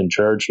river's in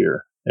charge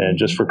here. And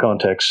just for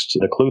context,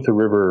 the Clutha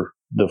River,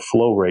 the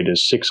flow rate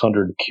is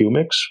 600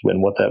 cubics.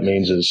 And what that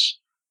means is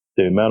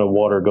the amount of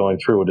water going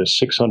through it is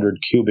 600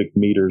 cubic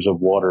meters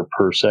of water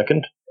per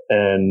second.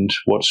 And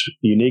what's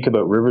unique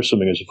about river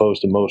swimming as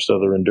opposed to most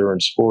other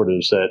endurance sport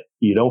is that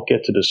you don't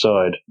get to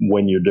decide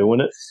when you're doing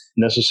it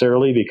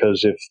necessarily,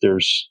 because if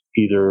there's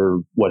either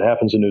what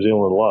happens in New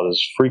Zealand a lot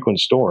is frequent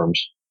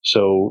storms.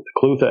 So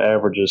the Clutha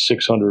averages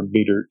 600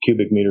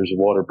 cubic meters of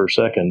water per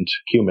second,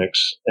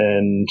 cubics,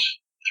 and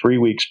 3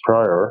 weeks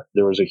prior,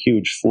 there was a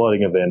huge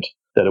flooding event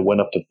that it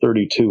went up to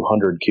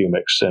 3,200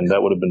 cubics, and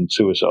that would have been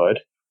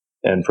suicide.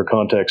 And for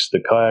context, the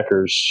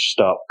kayakers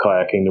stopped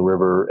kayaking the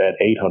river at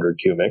 800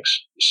 cubics.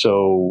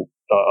 So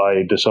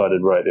I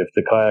decided, right, if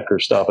the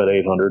kayakers stop at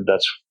 800,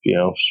 that's,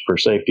 for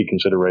safety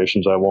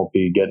considerations, I won't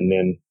be getting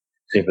in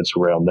if it's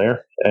around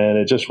there. And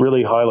it just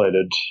really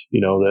highlighted,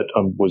 that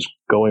I was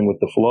going with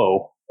the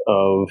flow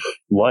of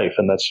life.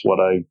 And that's what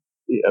I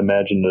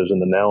imagined as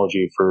an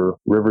analogy for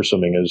river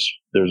swimming is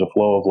there's a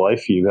flow of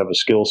life. You have a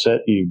skill set,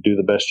 you do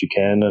the best you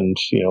can. And,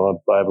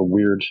 I have a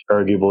weird,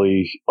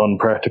 arguably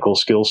unpractical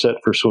skill set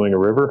for swimming a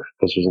river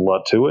because there's a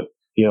lot to it.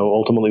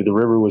 Ultimately the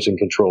river was in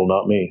control,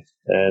 not me.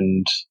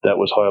 And that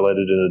was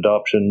highlighted in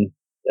adoption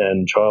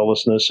and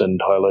childlessness and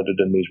highlighted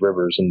in these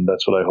rivers. And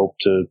that's what I hope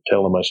to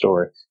tell in my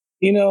story.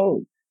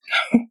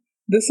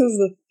 This is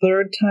the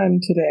third time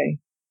today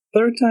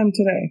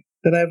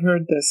that I've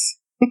heard this.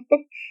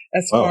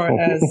 As far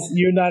as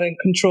you're not in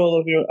control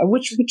of your,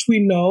 which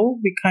we know,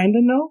 we kind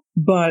of know,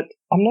 but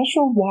I'm not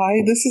sure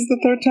why this is the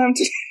third time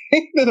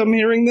today that I'm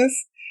hearing this.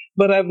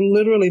 But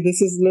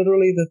this is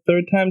literally the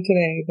third time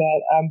today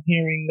that I'm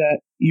hearing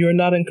that you're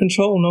not in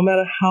control, no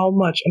matter how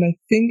much. And I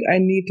think I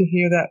need to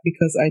hear that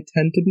because I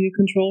tend to be a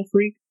control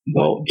freak.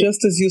 Well,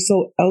 just as you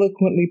so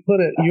eloquently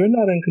put it, you're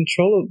not in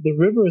control. The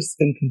river is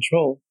in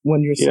control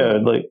when you're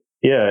swimming.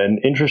 And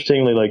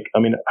interestingly,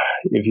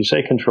 if you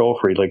say control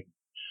freak,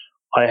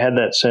 I had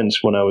that sense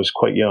when I was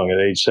quite young,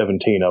 at age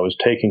 17. I was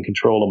taking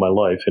control of my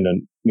life in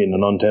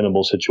an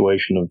untenable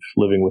situation of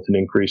living with an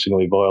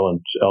increasingly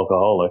violent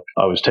alcoholic.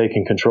 I was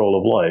taking control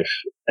of life.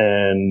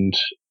 And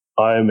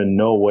I am in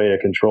no way a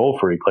control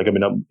freak. Like, I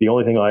mean, the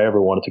only thing I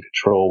ever wanted to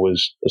control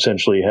was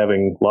essentially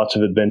having lots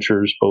of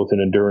adventures, both in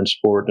endurance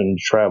sport and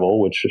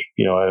travel, which,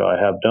 I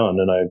have done.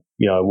 And I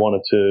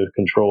wanted to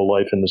control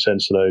life in the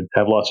sense that I'd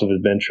have lots of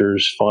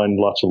adventures, find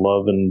lots of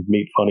love, and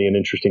meet funny and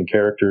interesting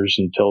characters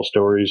and tell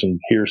stories and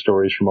hear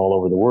stories from all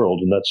over the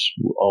world. And that's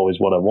always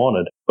what I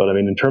wanted. But I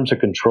mean, in terms of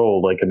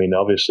control,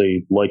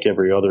 obviously, like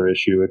every other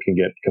issue, it can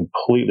get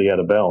completely out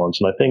of balance.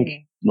 And I think,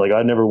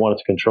 I never wanted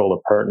to control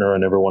a partner. I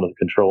never wanted to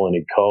control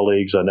any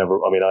colleagues. I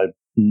have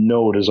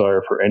no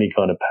desire for any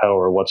kind of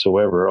power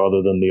whatsoever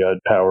other than the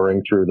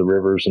powering through the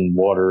rivers and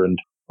water and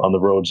on the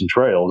roads and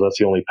trails. That's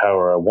the only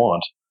power I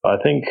want. I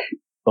think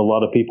a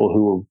lot of people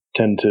who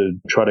tend to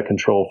try to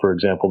control, for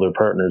example, their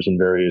partners in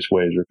various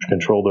ways or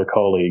control their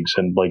colleagues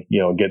and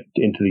get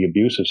into the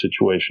abusive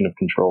situation of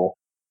control.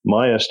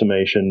 My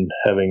estimation,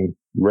 having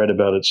read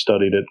about it,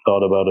 studied it,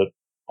 thought about it,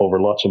 over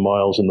lots of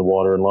miles in the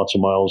water and lots of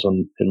miles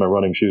in my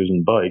running shoes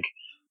and bike,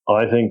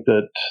 I think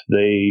that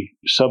they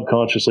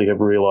subconsciously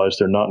have realized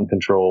they're not in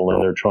control and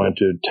they're trying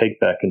to take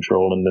back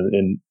control.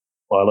 And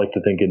I like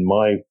to think in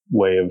my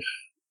way of,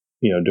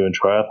 doing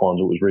triathlons,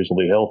 it was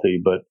reasonably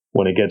healthy. But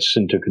when it gets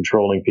into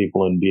controlling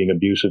people and being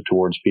abusive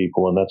towards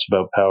people, and that's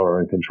about power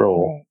and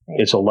control,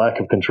 it's a lack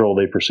of control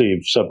they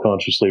perceive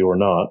subconsciously or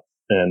not.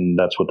 And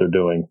that's what they're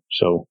doing.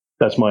 So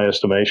that's my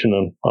estimation.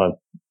 And I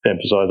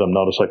emphasize I'm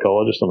not a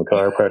psychologist. I'm a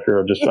chiropractor.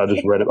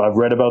 I've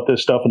read about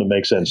this stuff and it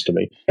makes sense to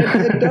me.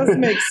 It does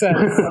make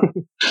sense.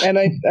 And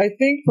I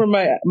think for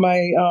my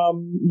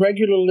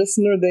regular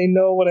listener, they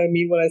know what I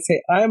mean when I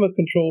say I'm a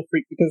control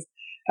freak, because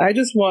I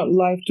just want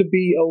life to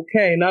be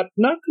okay. Not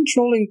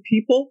controlling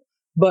people,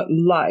 but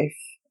life.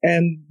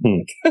 And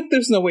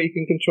there's no way you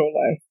can control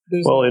life.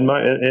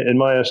 In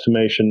my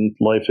estimation,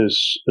 life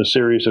is a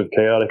series of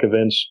chaotic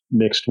events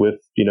mixed with,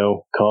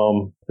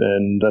 calm.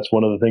 And that's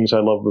one of the things I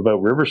love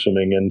about river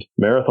swimming and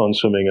marathon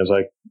swimming is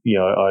I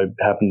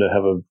happen to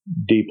have a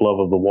deep love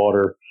of the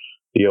water,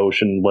 the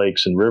ocean,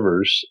 lakes, and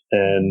rivers.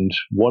 And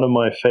one of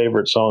my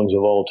favorite songs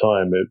of all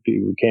time, it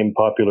became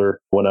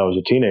popular when I was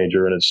a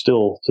teenager, and it's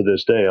still to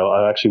this day.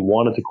 I actually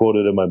wanted to quote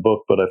it in my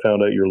book, but I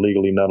found out you're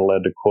legally not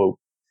allowed to quote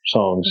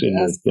songs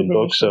in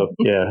books. So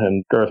yeah,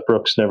 and Garth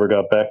Brooks never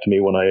got back to me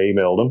when I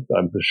emailed him.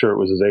 I'm sure it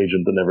was his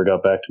agent that never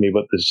got back to me.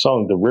 But the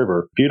song, "The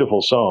River,"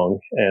 beautiful song,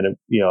 and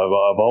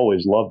I've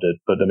always loved it.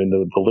 But I mean,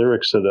 the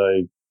lyrics that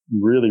I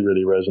really,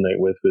 really resonate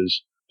with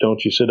is,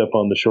 "Don't you sit up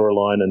on the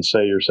shoreline and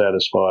say you're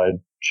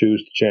satisfied.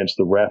 Choose to chance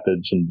the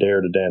rapids and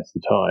dare to dance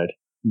the tide."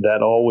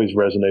 That always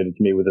resonated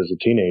to me with as a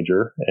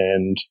teenager.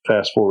 And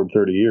fast forward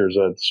 30 years,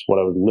 that's what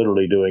I was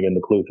literally doing in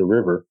the Clutha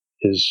River.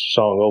 His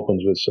song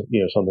opens with,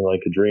 something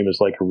like, "A dream is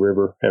like a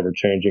river, ever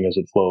changing as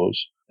it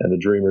flows. And the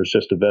dreamer is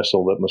just a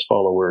vessel that must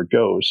follow where it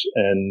goes."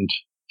 And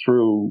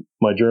through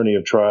my journey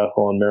of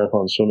triathlon,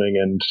 marathon swimming,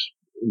 and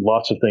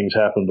lots of things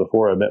happened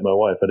before I met my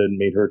wife. I didn't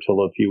meet her till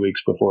a few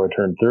weeks before I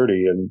turned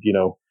 30. And,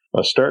 I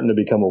was starting to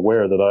become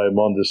aware that I'm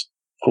on this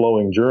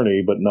flowing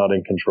journey, but not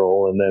in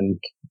control. And then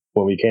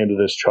when we came to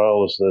this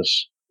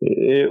childlessness,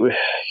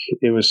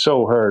 it was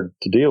so hard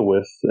to deal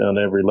with on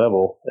every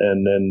level.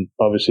 And then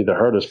obviously the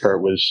hardest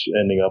part was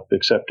ending up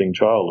accepting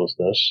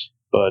childlessness,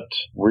 but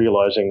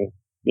realizing,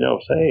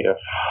 hey,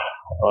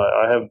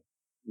 I have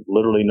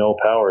literally no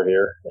power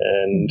here.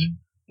 And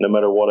no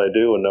matter what I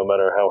do and no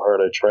matter how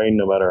hard I train,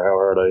 no matter how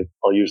hard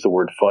I'll use the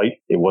word fight.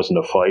 It wasn't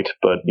a fight,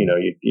 but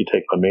you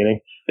take my meaning.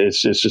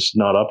 It's just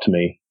not up to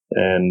me.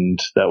 And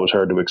that was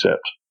hard to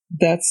accept.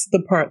 That's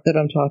the part that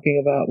I'm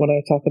talking about when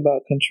I talk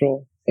about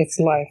control. It's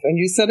life. And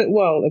you said it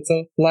well. It's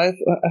a life.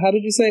 How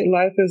did you say it?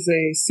 Life is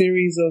a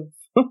series of...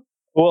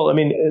 Well, I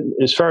mean,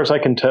 as far as I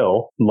can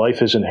tell,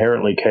 life is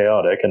inherently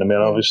chaotic. And I mean,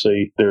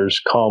 obviously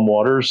there's calm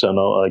waters. And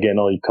I'll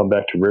come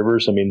back to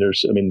rivers.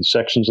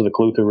 Sections of the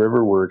Clutha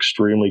River were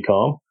extremely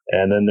calm.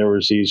 And then there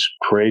was these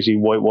crazy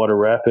whitewater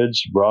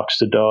rapids, rocks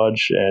to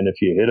dodge. And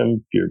if you hit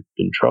them, you're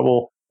in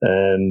trouble.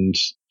 And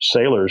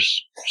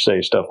sailors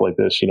say stuff like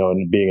this,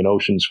 and being an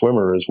ocean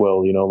swimmer as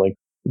well, like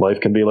life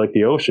can be like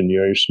the ocean.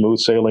 You're smooth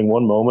sailing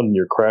one moment and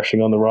you're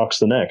crashing on the rocks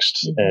the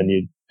next, and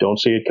you don't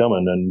see it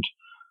coming. And,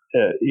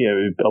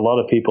 a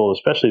lot of people,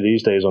 especially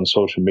these days on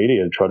social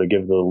media, try to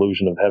give the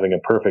illusion of having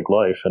a perfect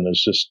life. And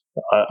it's just,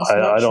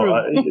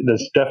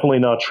 that's definitely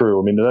not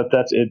true. I mean,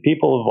 that's it.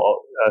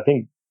 I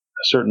think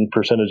a certain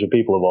percentage of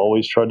people have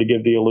always tried to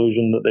give the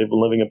illusion that they've been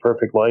living a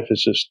perfect life.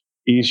 It's just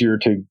easier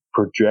to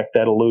project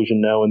that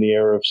illusion now in the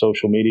era of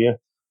social media,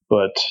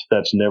 but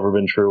that's never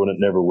been true and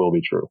it never will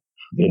be true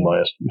in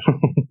my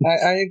estimate.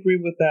 I agree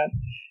with that.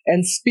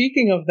 And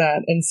speaking of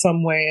that, in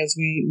some way, as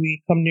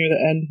we come near the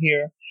end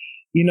here,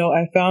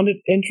 I found it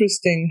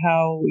interesting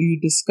how you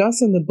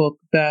discuss in the book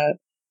that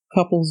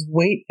couples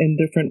wait in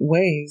different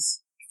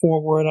ways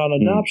forward on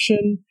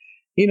adoption,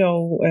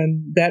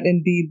 and that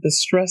indeed the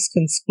stress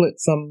can split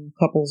some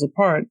couples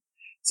apart.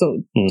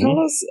 So tell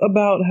us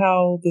about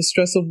how the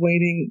stress of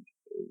waiting,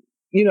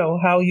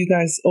 how you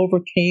guys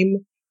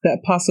overcame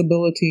that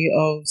possibility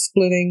of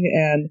splitting,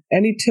 and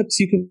any tips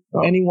you can,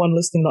 anyone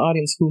listening to the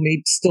audience who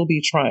may still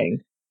be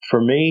trying.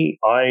 For me,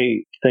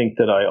 I think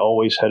that I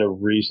always had a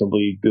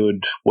reasonably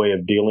good way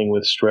of dealing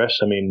with stress.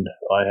 I mean,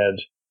 I had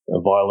a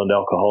violent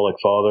alcoholic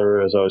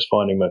father as I was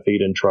finding my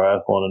feet in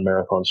triathlon and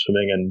marathon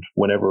swimming. And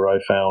whenever I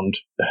found,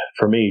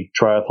 for me,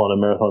 triathlon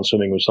and marathon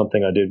swimming was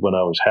something I did when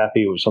I was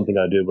happy. It was something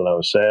I did when I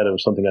was sad. It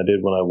was something I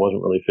did when I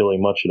wasn't really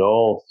feeling much at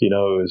all. It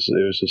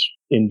was this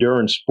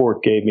endurance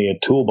sport gave me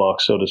a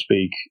toolbox, so to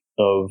speak,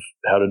 of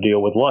how to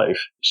deal with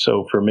life.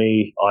 So for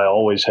me, I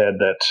always had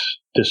that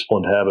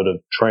disciplined habit of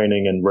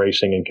training and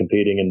racing and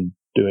competing and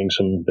doing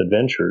some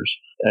adventures.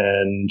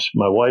 And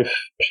my wife,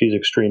 she's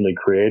extremely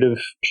creative.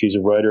 She's a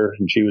writer,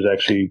 and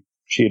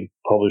she had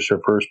published her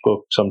first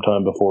book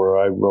sometime before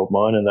I wrote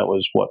mine, and that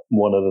was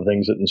one of the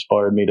things that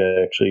inspired me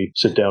to actually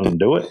sit down and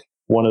do it.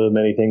 One of the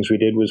many things we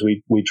did was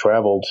we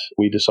traveled.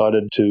 We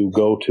decided to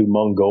go to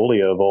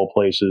Mongolia, of all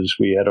places.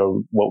 We had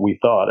what we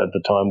thought at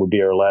the time would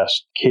be our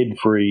last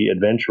kid-free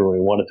adventure. We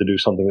wanted to do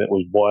something that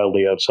was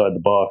wildly outside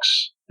the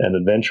box and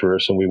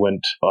adventurous. And we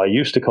went, I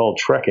used to call it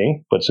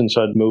trekking, but since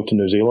I'd moved to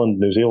New Zealand,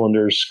 New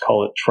Zealanders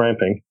call it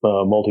tramping,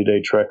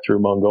 multi-day trek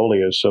through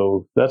Mongolia.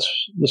 So that's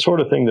the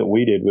sort of thing that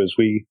we did was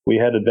we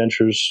had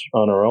adventures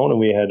on our own, and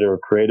we had our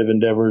creative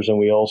endeavors, and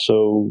we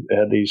also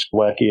had these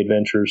wacky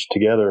adventures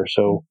together.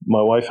 So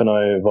my wife and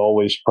I have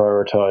always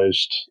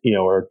prioritized,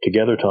 our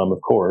together time,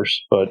 of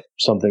course, but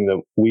something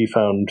that we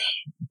found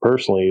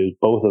personally is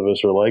both of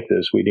us are like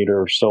this. We need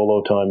our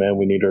solo time and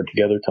we need our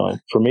together time.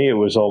 For me, it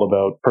was all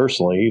about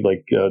personally,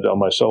 on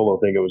my solo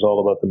thing, it was all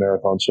about the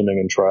marathon swimming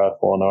and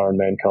triathlon,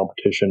 Ironman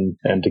competition.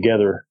 And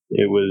together,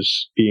 it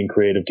was being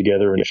creative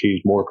together. And she's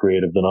more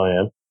creative than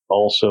I am.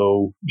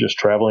 Also, just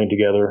traveling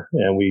together.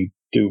 And we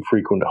do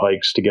frequent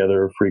hikes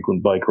together,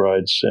 frequent bike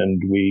rides.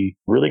 And we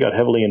really got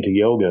heavily into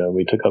yoga.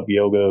 We took up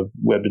yoga.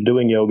 We had been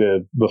doing yoga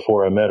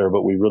before I met her,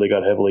 but we really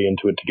got heavily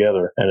into it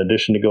together. In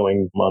addition to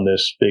going on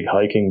this big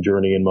hiking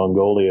journey in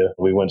Mongolia,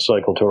 we went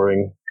cycle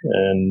touring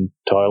in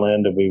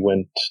Thailand, and we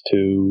went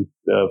to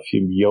a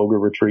few yoga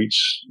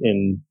retreats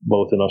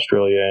both in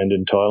Australia and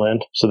in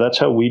Thailand. So that's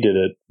how we did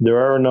it. There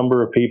are a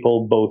number of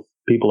people, both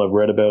people I've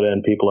read about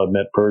and people I've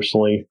met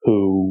personally,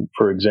 who,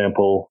 for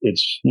example,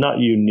 it's not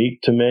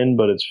unique to men,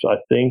 but I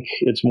think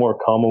it's more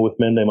common with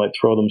men. They might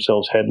throw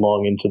themselves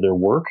headlong into their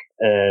work,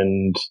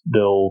 and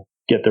they'll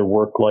get their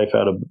work life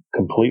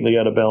completely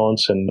out of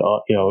balance. And,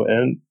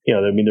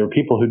 there are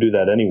people who do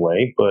that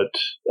anyway, but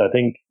I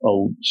think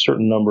a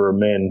certain number of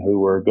men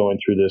who are going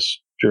through this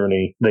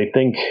journey, they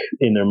think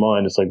in their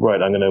mind, it's like,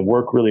 right, I'm going to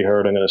work really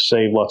hard. I'm going to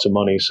save lots of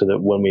money so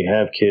that when we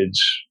have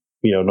kids,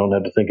 don't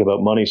have to think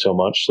about money so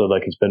much, so that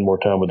I can spend more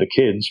time with the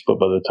kids. But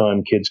by the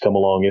time kids come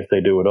along, if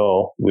they do at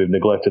all, we've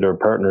neglected our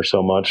partner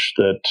so much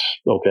that,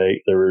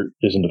 okay, there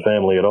isn't a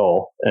family at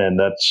all. And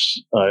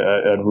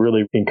I'd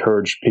really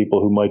encourage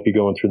people who might be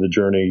going through the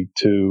journey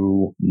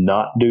to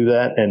not do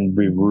that and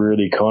be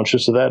really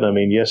conscious of that. I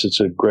mean, yes, it's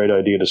a great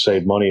idea to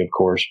save money, of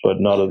course, but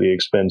not at the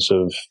expense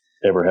of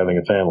ever having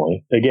a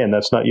family. Again,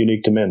 that's not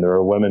unique to men. There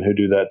are women who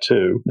do that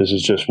too. This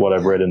is just what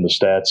I've read in the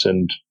stats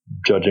and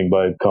judging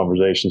by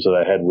conversations that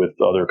I had with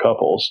other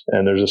couples.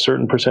 And there's a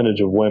certain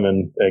percentage of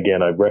women,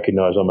 again, I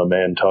recognize I'm a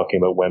man talking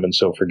about women,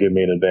 so forgive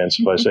me in advance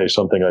if I say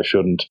something I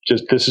shouldn't.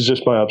 This is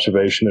just my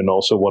observation and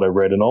also what I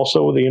read, and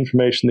also the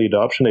information the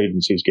adoption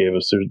agencies gave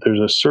us. There's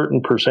a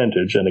certain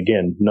percentage, and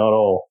again, not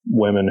all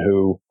women,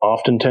 who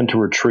often tend to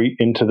retreat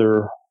into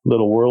their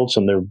little worlds,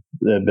 and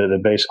they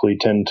basically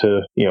tend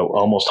to,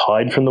 almost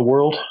hide from the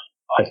world.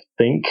 I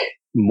think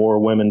more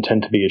women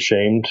tend to be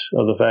ashamed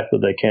of the fact that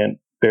they can't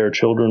bear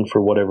children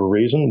for whatever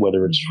reason,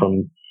 whether it's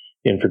from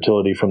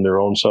infertility from their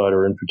own side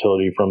or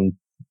infertility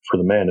for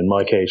the man. In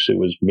my case, it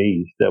was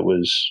me that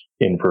was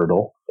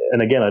infertile.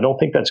 And again, I don't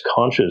think that's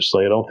conscious.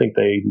 I don't think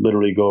they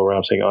literally go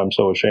around saying, I'm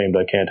so ashamed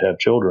I can't have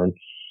children.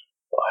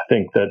 I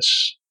think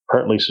that's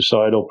partly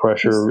societal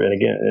pressure, and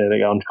again,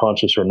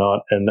 unconscious or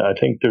not. And I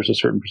think there's a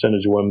certain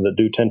percentage of women that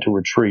do tend to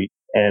retreat.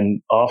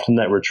 And often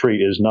that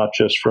retreat is not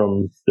just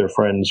from their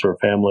friends or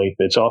family.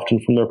 It's often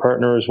from their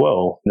partner as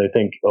well. And they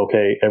think,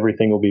 okay,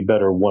 everything will be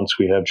better once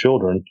we have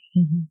children.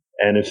 Mm-hmm.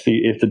 And if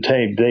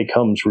the day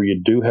comes where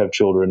you do have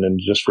children, and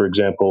just for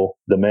example,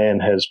 the man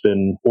has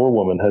been, or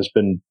woman has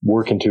been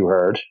working too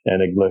hard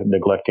and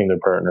neglecting their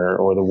partner,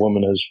 or the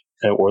woman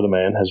or the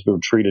man has been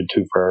treated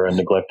too far and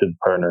neglected the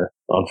partner.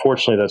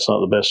 Unfortunately, that's not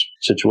the best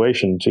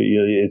situation.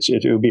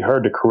 It would be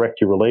hard to correct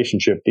your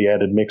relationship, the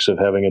added mix of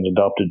having an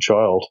adopted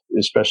child,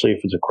 especially if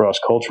it's a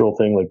cross-cultural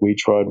thing like we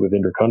tried with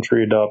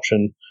intercountry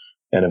adoption.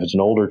 And if it's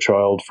an older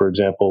child, for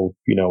example,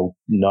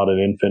 not an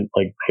infant,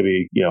 like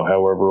maybe,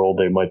 however old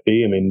they might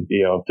be. I mean,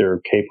 if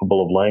they're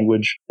capable of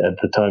language at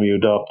the time you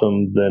adopt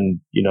them, then,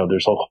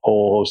 there's a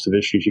whole host of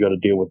issues you got to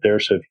deal with there.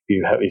 So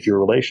if your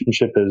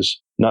relationship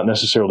is not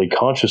necessarily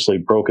consciously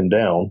broken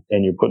down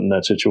and you're put in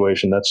that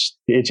situation,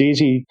 it's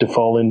easy to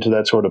fall into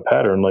that sort of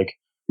pattern. Like,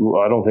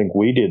 I don't think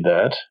we did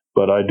that,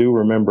 but I do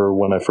remember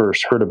when I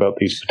first heard about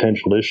these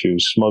potential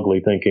issues,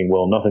 smugly thinking,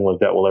 well, nothing like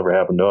that will ever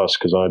happen to us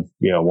because I,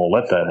 won't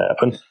let that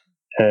happen.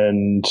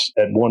 And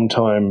at one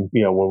time,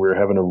 when we were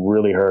having a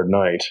really hard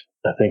night,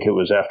 I think it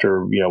was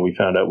after, we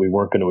found out we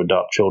weren't going to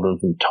adopt children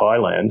from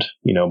Thailand,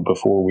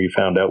 before we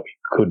found out we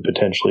could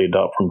potentially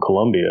adopt from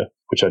Colombia,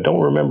 which I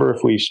don't remember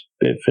if we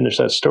finished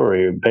that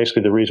story.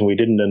 Basically, the reason we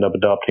didn't end up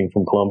adopting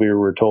from Colombia, we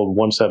were told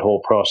once that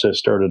whole process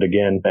started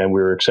again and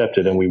we were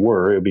accepted, and we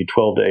were, it would be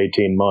 12 to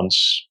 18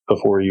 months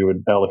before you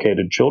had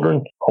allocated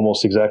children.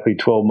 Almost exactly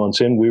 12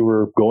 months in, we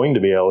were going to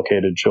be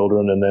allocated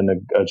children, and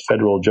then a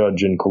federal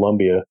judge in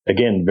Colombia,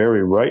 again,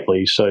 very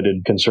rightly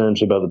cited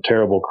concerns about the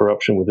terrible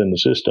corruption within the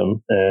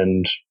system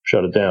and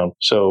shut it down.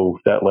 So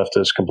that left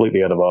us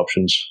completely out of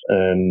options.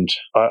 And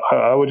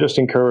I would just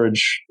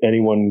encourage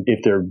anyone,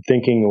 if they're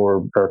thinking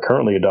or are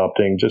currently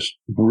adopting, just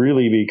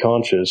really be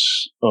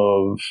conscious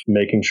of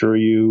making sure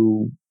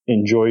you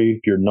enjoy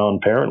your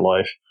non-parent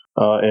life.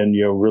 And,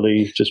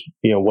 really just,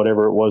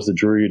 whatever it was that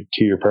drew you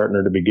to your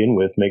partner to begin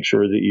with, make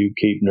sure that you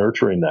keep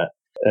nurturing that.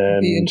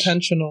 And be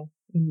intentional.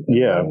 In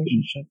yeah.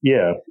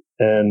 Yeah.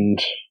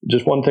 And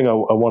just one thing I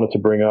wanted to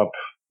bring up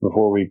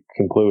before we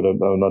conclude,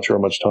 I'm not sure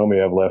how much time we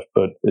have left,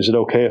 but is it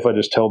okay if I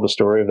just tell the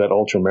story of that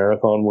ultra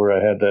marathon where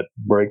I had that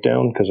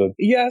breakdown?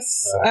 Yes,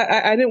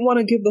 I didn't want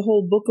to give the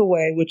whole book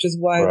away, which is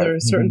why there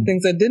are certain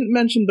things I didn't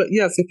mention. But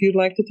yes, if you'd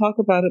like to talk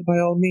about it, by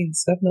all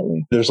means,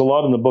 definitely. There's a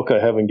lot in the book I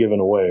haven't given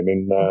away. I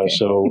mean, okay.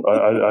 So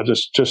I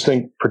just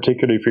think,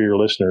 particularly for your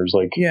listeners,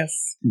 like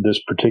yes,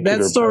 this particular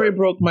that story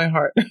broke my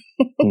heart.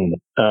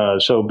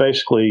 So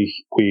basically,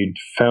 we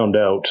found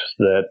out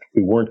that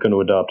we weren't going to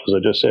adopt, as I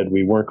just said,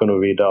 we weren't going to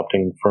be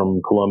adopting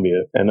from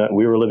Colombia, and that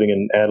we were living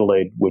in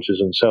Adelaide, which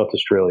is in South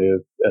Australia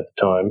at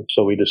the time.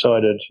 So we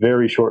decided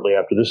very shortly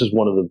after, this is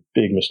one of the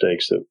big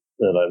mistakes that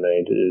I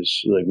made,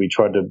 is like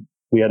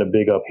we had a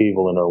big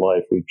upheaval in our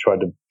life. We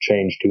tried to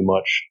change too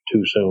much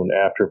too soon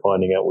after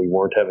finding out we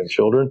weren't having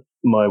children.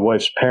 My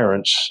wife's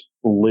parents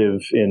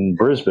live in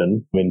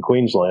Brisbane, in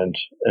Queensland,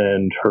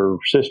 and her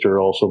sister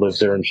also lives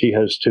there, and she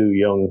has two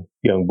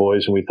young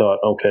boys, and we thought,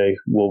 okay,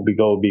 we'll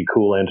be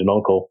cool aunt and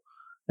uncle.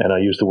 And I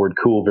use the word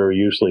cool very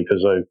loosely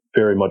because I'm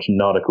very much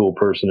not a cool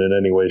person in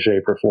any way,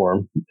 shape, or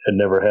form, and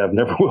never have,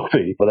 never will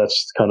be. But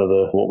that's kind of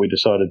what we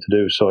decided to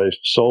do. So I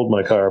sold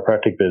my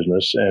chiropractic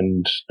business,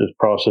 and the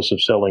process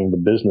of selling the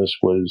business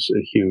was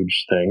a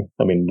huge thing.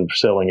 I mean,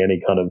 selling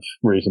any kind of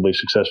reasonably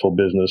successful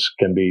business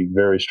can be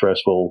very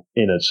stressful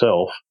in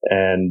itself.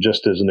 And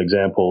just as an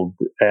example,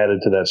 added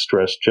to that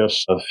stress,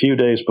 just a few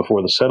days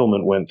before the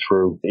settlement went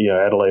through,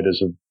 Adelaide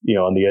is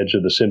on the edge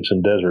of the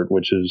Simpson Desert,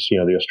 which is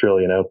the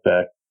Australian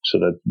outback. So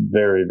that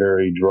very,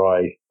 very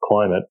dry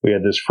climate. We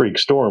had this freak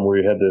storm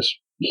where we had this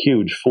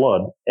huge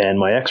flood, and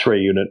my x-ray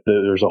unit,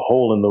 there's a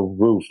hole in the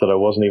roof that I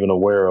wasn't even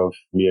aware of.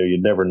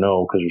 You'd never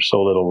know because there's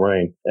so little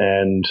rain.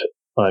 And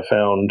I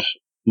found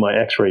my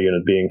x-ray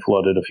unit being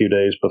flooded a few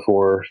days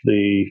before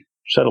the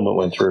settlement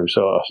went through.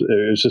 So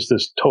it was just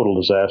this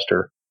total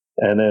disaster.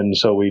 And then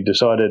so we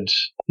decided,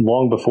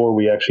 long before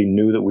we actually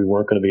knew that we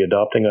weren't going to be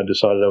adopting, I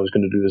decided I was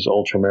going to do this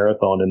ultra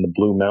marathon in the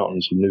Blue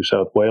Mountains of New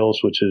South Wales,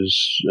 which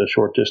is a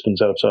short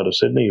distance outside of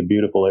Sydney, a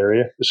beautiful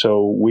area.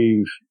 So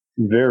we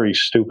very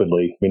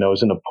stupidly, I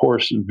was in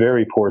a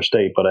very poor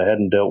state, but I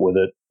hadn't dealt with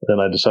it. Then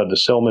I decided to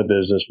sell my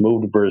business,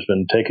 move to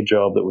Brisbane, take a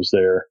job that was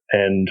there.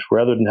 And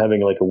rather than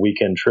having like a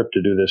weekend trip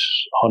to do this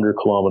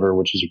 100-kilometer,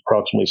 which is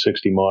approximately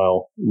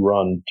 60-mile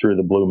run through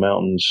the Blue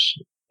Mountains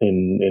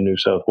in New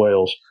South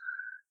Wales,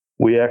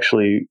 we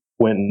actually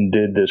went and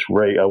did this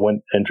race.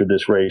 Entered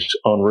this race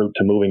en route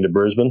to moving to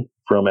Brisbane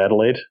from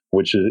Adelaide,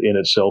 which is in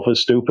itself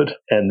is stupid.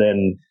 And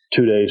then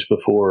 2 days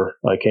before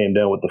I came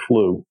down with the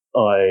flu,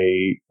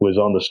 I was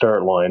on the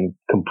start line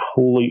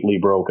completely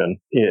broken.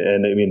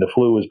 And the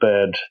flu was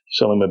bad.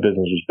 Selling my business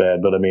was bad.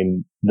 But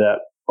that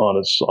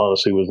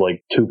honestly was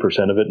like 2%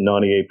 of it.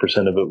 98%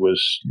 of it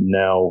was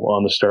now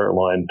on the start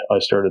line. I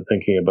started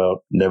thinking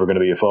about never going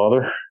to be a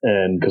father,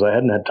 and because I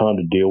hadn't had time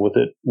to deal with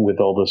it, with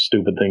all the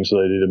stupid things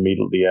that I did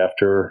immediately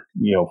after,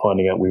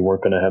 finding out we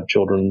weren't going to have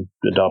children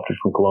adopted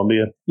from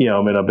Colombia.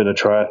 I've been a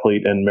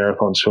triathlete and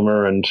marathon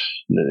swimmer, and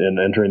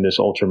entering this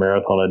ultra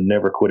marathon, I'd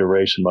never quit a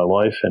race in my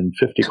life. And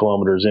 50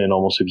 kilometers in,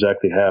 almost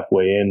exactly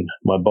halfway in,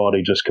 my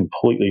body just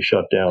completely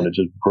shut down. It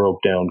just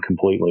broke down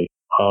completely.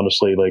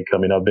 Honestly,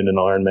 I've been in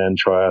Ironman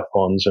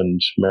triathlons and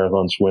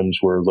marathon swims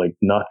where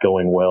not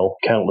going well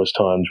countless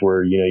times,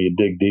 where, you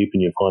dig deep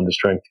and you find the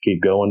strength to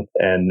keep going,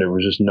 and there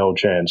was just no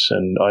chance.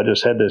 And I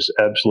just had this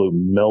absolute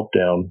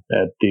meltdown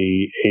at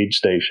the aid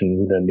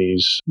station, and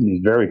these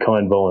very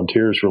kind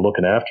volunteers were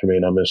looking after me,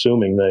 and I'm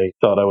assuming they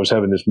thought I was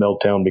having this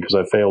meltdown because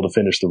I failed to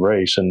finish the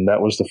race. And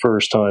that was the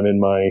first time in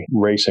my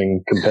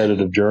racing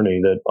competitive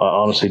journey that I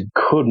honestly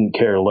couldn't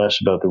care less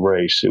about the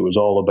race. It was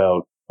all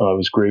about, I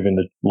was grieving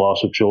the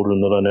loss of children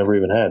that I never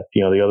even had.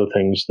 The other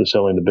things, the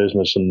selling the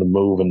business and the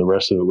move and the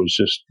rest of it was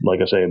just,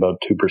 like I say,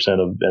 about 2%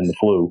 and the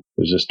flu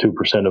was just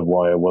 2% of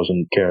why I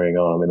wasn't carrying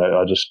on.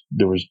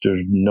 There's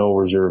no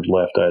reserves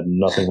left. I had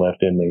nothing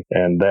left in me.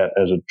 And that,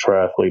 as a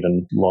triathlete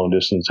and long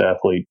distance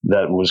athlete,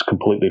 that was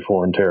completely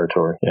foreign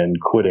territory. And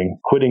quitting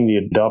the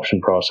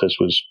adoption process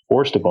was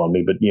forced upon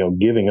me, but,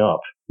 giving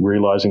up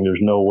realizing there's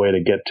no way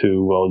to get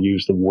to, I'll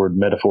use the word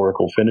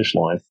metaphorical finish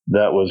line.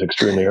 That was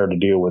extremely hard to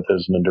deal with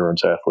as an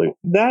endurance athlete.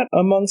 That,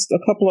 amongst a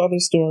couple other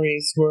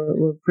stories,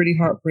 were pretty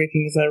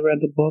heartbreaking as I read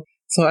the book.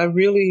 So I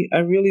really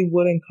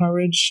would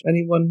encourage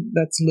anyone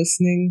that's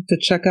listening to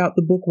check out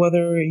the book,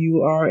 whether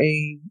you are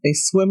a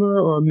swimmer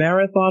or a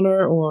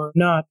marathoner or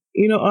not.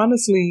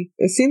 Honestly,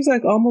 it seems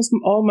like almost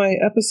all my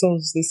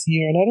episodes this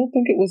year, and I don't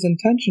think it was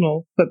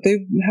intentional, but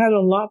they've had a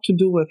lot to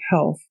do with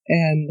health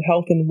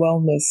and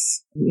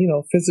wellness,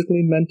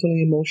 physically,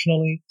 mentally,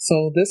 emotionally.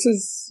 So this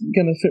is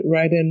going to fit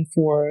right in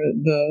for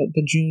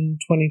the June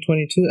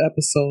 2022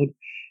 episode.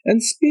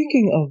 And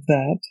speaking of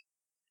that,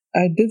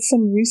 I did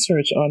some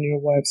research on your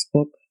wife's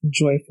book,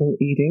 Joyful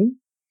Eating,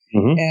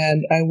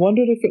 and I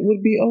wondered if it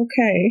would be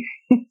okay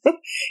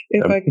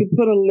if I could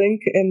put a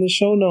link in the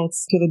show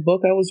notes to the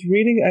book. I was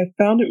reading, I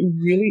found it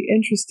really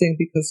interesting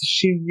because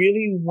she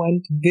really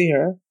went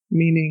there,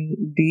 meaning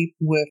deep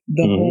with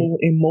the whole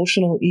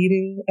emotional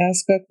eating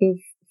aspect of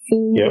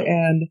food. Yep.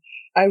 And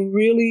I'm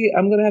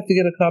going to have to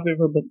get a copy of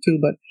her book too,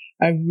 but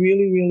I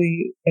really,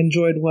 really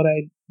enjoyed what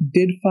I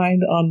did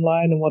find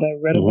online and what I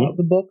read about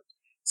the book.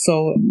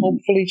 So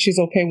hopefully she's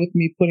okay with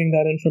me putting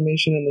that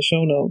information in the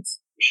show notes.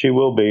 She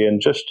will be.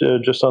 And just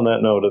on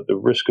that note, at the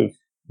risk of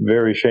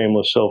very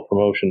shameless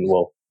self-promotion,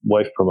 well,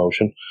 wife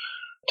promotion,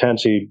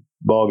 Tansy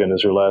Boggin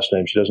is her last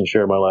name. She doesn't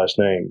share my last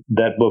name.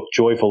 That book,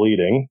 Joyful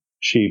Eating,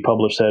 she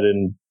published that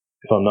in,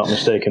 if I'm not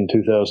mistaken,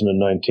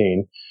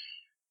 2019.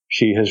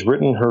 She has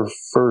written her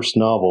first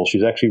novel.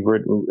 She's actually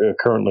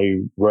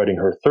currently writing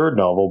her third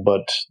novel,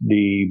 but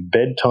the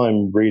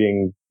bedtime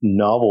reading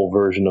novel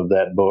version of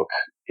that book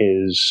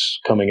is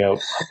coming out.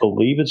 I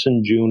believe it's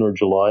in June or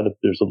July.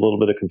 There's a little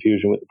bit of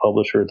confusion with the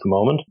publisher at the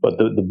moment, but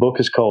the book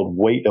is called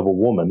Weight of a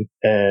Woman,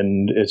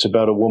 and it's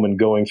about a woman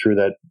going through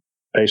that,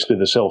 basically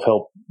the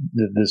self-help.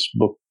 This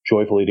book,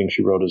 Joyful Eating,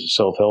 she wrote as a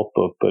self-help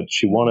book, but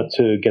she wanted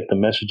to get the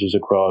messages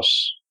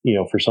across,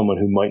 for someone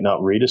who might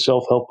not read a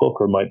self-help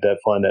book or might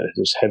find that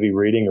it's heavy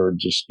reading, or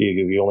just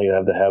you only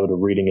have the habit of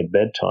reading at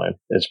bedtime.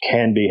 It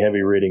can be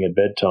heavy reading at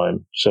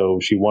bedtime. So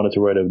she wanted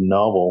to write a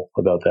novel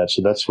about that.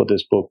 So that's what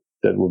this book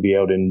that will be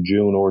out in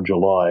June or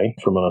July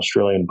from an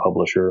Australian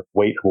publisher,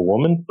 Weight of a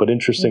Woman. But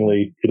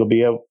interestingly, it'll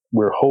be out,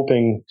 we're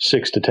hoping,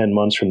 6 to 10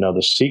 months from now.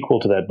 The sequel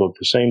to that book,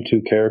 the same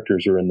two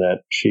characters are in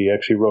that. She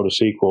actually wrote a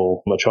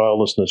sequel, A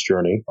Childlessness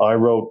Journey. I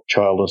wrote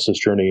Childlessness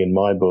Journey in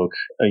my book,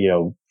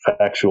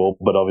 factual,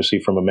 but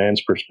obviously from a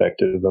man's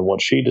perspective. And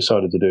what she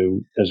decided to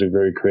do as a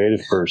very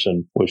creative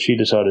person was she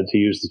decided to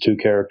use the two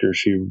characters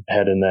she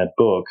had in that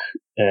book,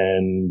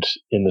 and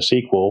in the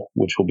sequel,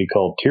 which will be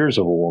called Tears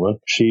of a Woman,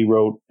 she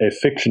wrote a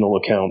fictional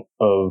account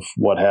of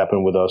what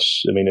happened with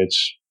us. I mean,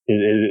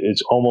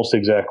 it's almost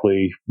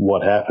exactly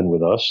what happened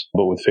with us,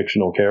 but with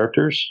fictional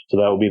characters. So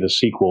that will be the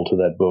sequel to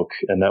that book,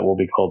 and that will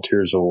be called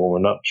Tears of a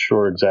Woman. We're not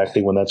sure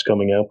exactly when that's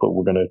coming out, but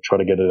we're going to try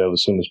to get it out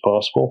as soon as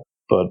possible.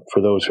 But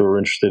for those who are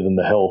interested in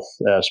the health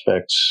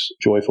aspects,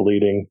 Joyful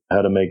Eating,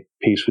 How to Make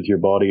Peace with Your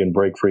Body and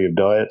Break Free of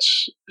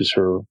Diets is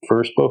her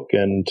first book,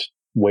 and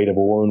Weight of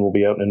a Woman will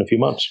be out in a few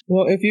months.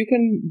 Well, if you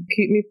can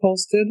keep me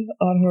posted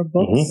on her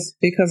books,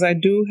 because I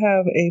do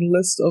have a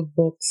list of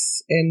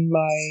books in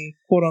my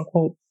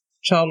quote-unquote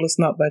Childless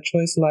Not by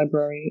Choice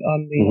library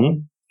on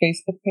the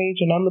Facebook page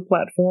and on the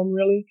platform,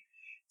 really.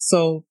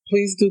 So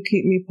please do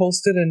keep me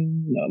posted,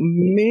 and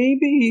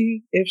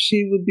maybe if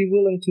she would be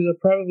willing to, I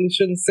probably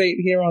shouldn't say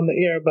it here on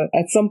the air, but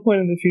at some point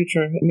in the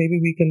future, maybe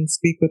we can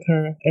speak with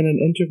her in an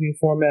interview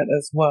format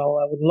as well.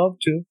 I would love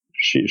to.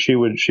 She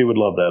would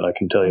love that. I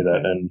can tell you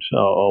that, and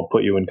I'll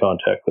put you in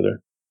contact with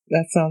her.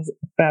 That sounds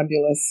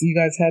fabulous. You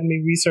guys had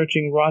me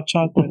researching raw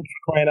chocolate,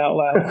 for crying out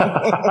loud.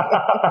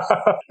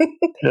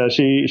 Yeah,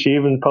 she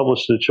even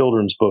published a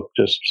children's book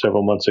just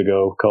several months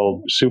ago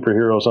called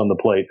Superheroes on the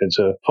Plate. It's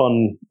a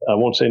fun, I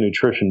won't say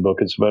nutrition book.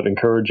 It's about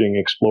encouraging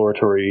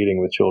exploratory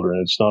eating with children.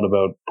 It's not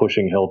about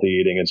pushing healthy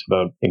eating. It's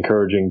about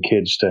encouraging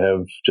kids to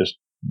have just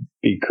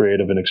be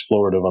creative and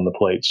explorative on the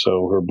plate.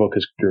 So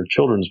her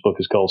children's book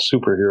is called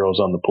Superheroes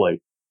on the Plate.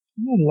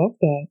 Oh, I love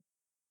that.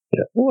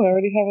 Yeah. Oh, I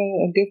already have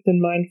a gift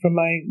in mind for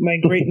my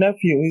great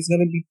nephew. He's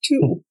going to be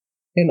 2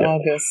 in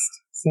August.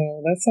 So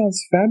that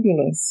sounds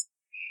fabulous.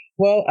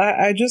 Well,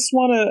 I just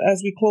want to,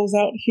 as we close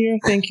out here,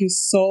 thank you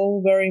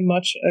so very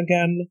much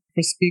again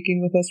for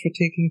speaking with us, for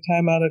taking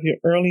time out of your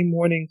early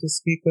morning to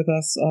speak with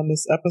us on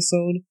this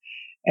episode.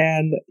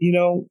 And,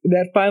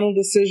 that final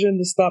decision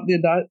to stop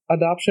the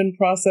adoption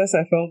process,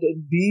 I felt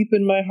it deep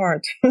in my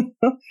heart.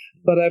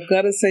 But I've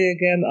got to say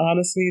again,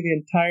 honestly, the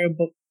entire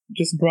book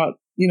just brought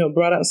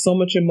out so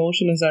much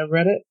emotion as I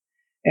read it.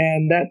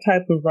 And that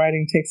type of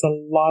writing takes a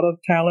lot of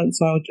talent.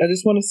 So I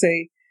just want to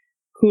say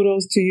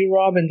kudos to you,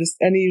 Rob, and just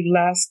any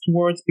last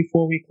words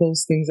before we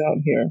close things out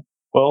here.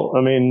 Well,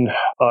 I mean,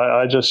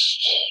 I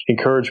just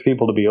encourage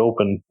people to be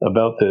open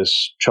about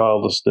this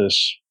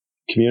childlessness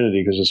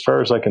community, because as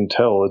far as I can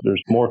tell,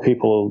 there's more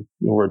people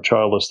who are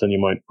childless than you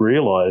might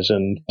realize.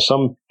 And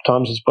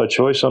sometimes it's by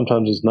choice,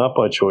 sometimes it's not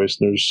by choice.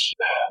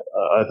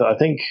 I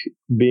think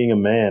being a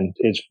man,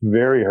 it's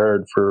very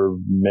hard for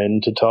men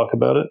to talk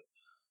about it.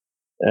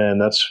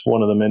 And that's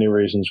one of the many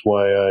reasons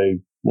why I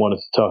wanted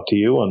to talk to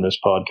you on this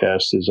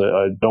podcast. Is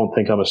I don't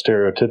think I'm a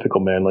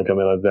stereotypical man. Like, I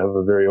mean, I have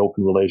a very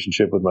open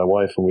relationship with my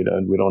wife, and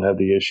we don't have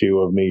the issue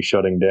of me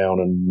shutting down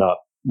and not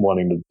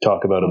wanting to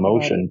talk about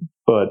emotion.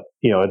 But,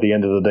 at the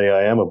end of the day,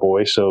 I am a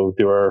boy, so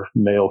there are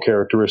male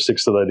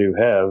characteristics that I do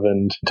have.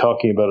 And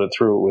talking about it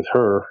through it with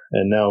her,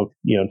 and now,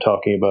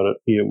 talking about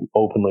it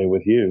openly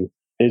with you,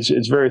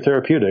 it's very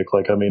therapeutic.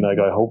 Like, I mean, like,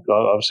 I hope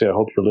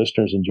your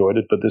listeners enjoyed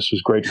it, but this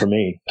was great for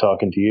me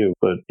talking to you.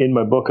 But in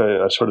my book,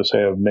 I sort of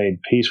say I've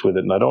made peace with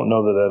it. And I don't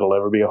know that that'll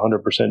ever be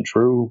 100%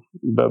 true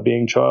about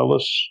being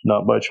childless,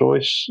 not by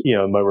choice.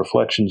 My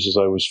reflections as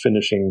I was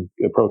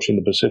approaching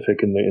the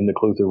Pacific in the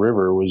Clutha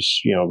River was,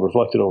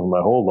 reflected over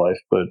my whole life.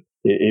 But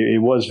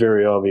it was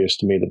very obvious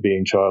to me that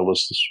being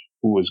childless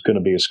was going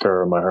to be a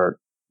scar on my heart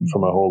for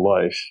my whole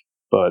life.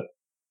 But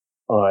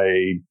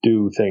I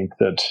do think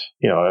that,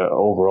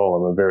 overall,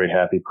 I'm a very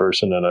happy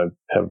person, and I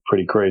have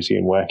pretty crazy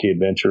and wacky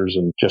adventures,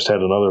 and just had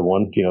another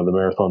one, the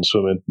marathon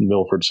swim at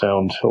Milford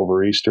Sound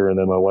over Easter. And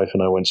then my wife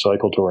and I went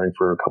cycle touring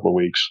for a couple of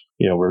weeks.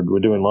 We're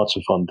doing lots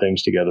of fun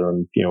things together,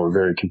 and, we're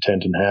very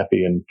content and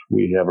happy. And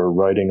we have her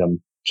writing.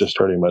 I'm just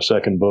starting my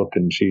second book,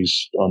 and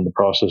she's on the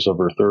process of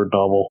her third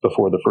novel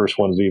before the first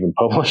one's even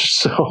published.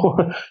 So,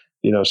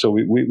 so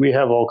we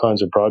have all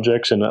kinds of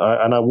projects, and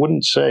I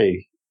wouldn't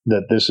say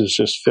that this is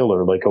just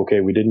filler. Like, okay,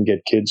 we didn't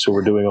get kids, so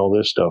we're doing all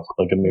this stuff.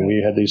 Like, I mean,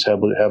 we had these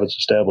habits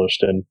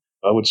established. And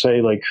I would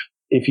say, like,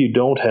 if you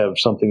don't have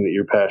something that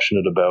you're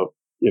passionate about,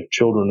 if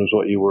children is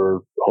what you were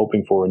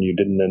hoping for and you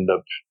didn't end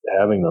up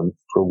having them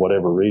for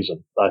whatever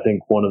reason, I think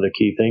one of the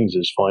key things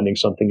is finding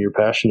something you're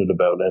passionate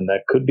about. And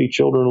that could be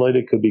children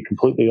related, could be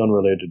completely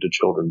unrelated to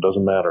children.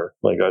 Doesn't matter.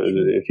 Like,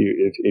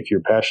 if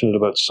you're passionate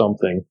about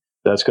something,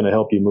 that's going to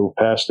help you move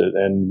past it.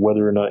 And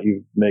whether or not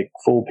you make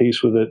full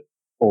peace with it,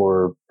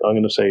 or I'm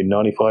going to say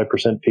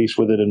 95% peace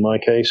with it in my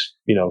case,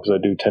 because I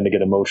do tend to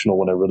get emotional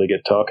when I really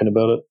get talking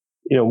about it.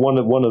 One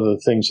of the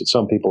things that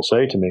some people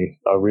say to me,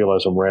 I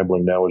realize I'm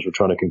rambling now as we're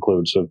trying to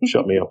conclude, so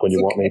shut me up when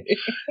you want me.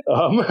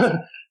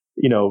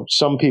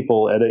 Some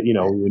people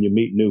when you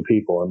meet new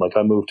people, and like,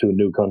 I moved to a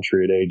new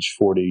country at age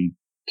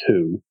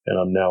 42, and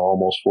I'm now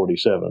almost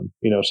 47.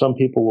 Some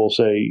people will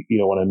say,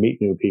 when I meet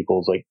new people,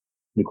 it's like,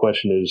 the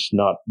question is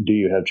not, do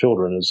you have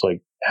children? It's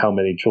like, how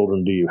many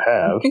children do you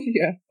have?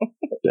 Yeah.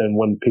 And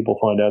when people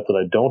find out that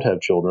I don't have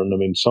children, I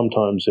mean,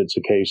 sometimes it's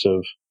a case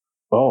of,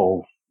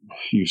 oh,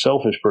 you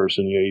selfish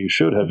person, you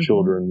should have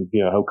children,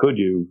 how could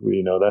you,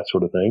 that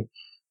sort of thing.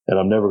 And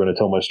I'm never going to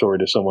tell my story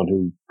to someone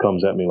who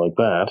comes at me like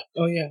that.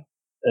 Oh, yeah.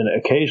 And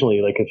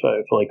occasionally, like, if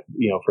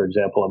for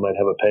example, I might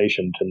have a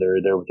patient and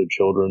they're there with their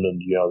children,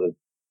 and,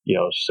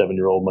 the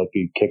 7-year-old might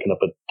be kicking up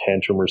a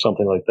tantrum or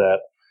something like that.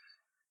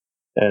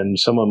 And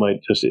someone might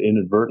just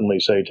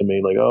inadvertently say to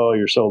me, like, oh,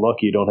 you're so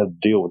lucky you don't have to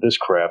deal with this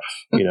crap,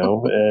 and,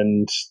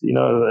 and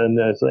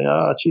I think,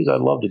 geez,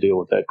 I'd love to deal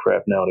with that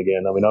crap now and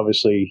again. I mean,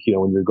 obviously,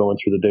 when you're going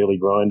through the daily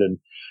grind and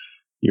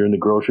you're in the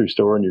grocery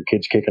store and your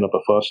kid's kicking up a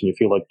fuss and you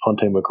feel like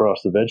punting him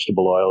across the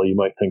vegetable aisle, you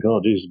might think, oh,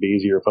 geez, it'd be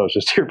easier if I was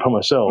just here by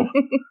myself.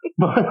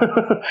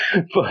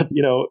 But,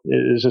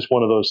 it's just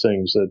one of those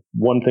things. That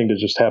one thing that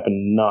just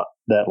happened not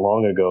that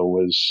long ago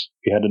was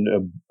we had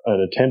an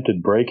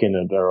attempted break-in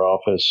at our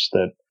office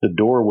that the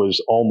door was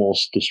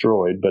almost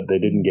destroyed, but they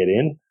didn't get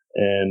in.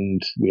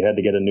 And we had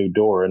to get a new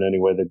door. And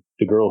anyway,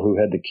 the girl who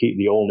had the key,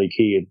 the only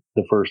key,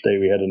 the first day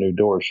we had a new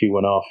door, she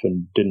went off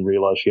and didn't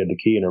realize she had the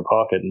key in her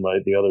pocket. And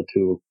the other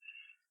two,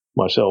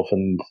 myself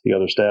and the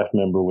other staff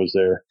member, was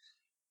there.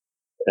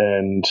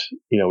 And,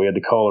 we had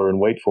to call her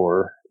and wait for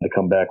her to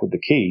come back with the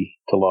key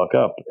to lock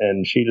up.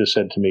 And she just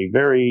said to me,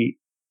 very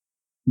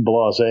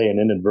blasé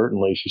and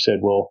inadvertently, she said,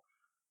 well,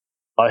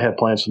 I have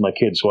plans with my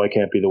kids, so I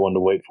can't be the one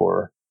to wait for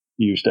her.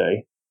 You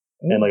stay.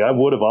 Mm-hmm. And like, I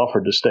would have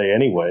offered to stay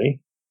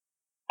anyway,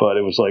 but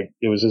it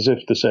was as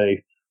if to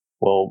say,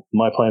 well,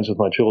 my plans with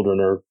my children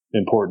are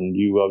important.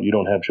 You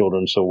don't have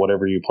children, so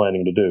whatever you're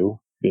planning to do,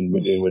 in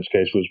which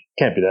case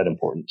can't be that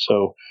important.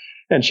 So,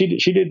 and she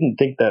didn't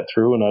think that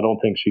through, and I don't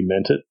think she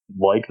meant it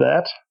like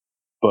that.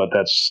 But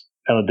that's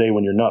on a day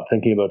when you're not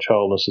thinking about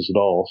childlessness at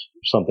all,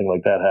 something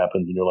like that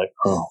happens, and you're like,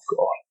 oh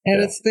God.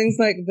 And it's things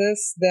like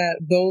this that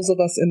those of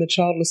us in the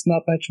Childless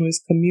Not by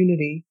Choice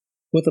community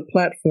with a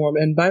platform,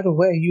 and by the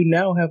way, you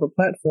now have a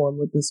platform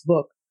with this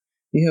book.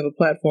 You have a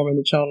platform in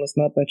the Childless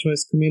Not by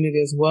Choice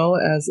community as well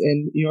as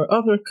in your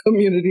other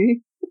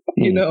community,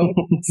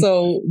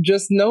 So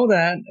just know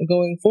that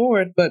going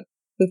forward. But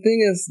the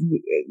thing is,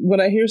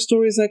 when I hear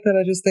stories like that,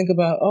 I just think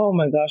about, oh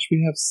my gosh,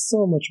 we have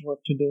so much work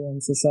to do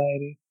in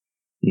society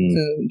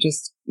to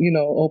just,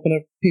 open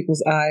up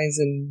people's eyes.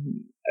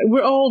 And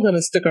we're all going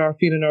to stick our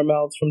feet in our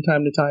mouths from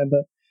time to time.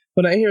 But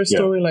when I hear a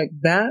story like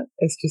that,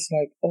 it's just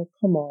like, oh,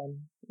 come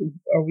on.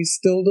 Are we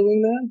still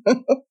doing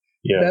that?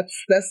 Yeah.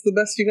 That's the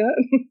best you got?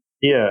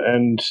 Yeah.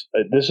 And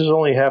this has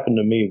only happened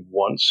to me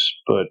once,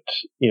 but,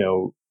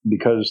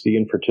 because the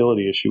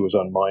infertility issue was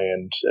on my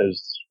end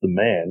as the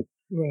man,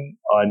 right.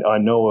 I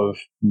know of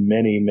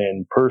many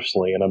men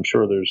personally, and I'm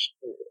sure there's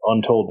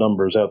untold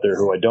numbers out there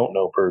who I don't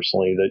know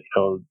personally that,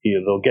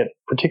 they'll get,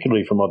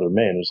 particularly from other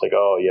men. It's like,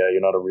 oh yeah,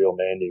 you're not a real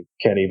man. You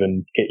can't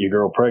even get your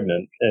girl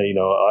pregnant. And,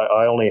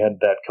 I only had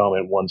that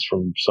comment once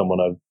from someone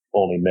I've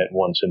only met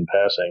once in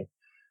passing.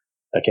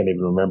 I can't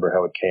even remember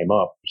how it came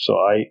up. So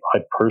I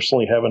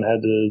personally haven't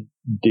had to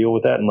deal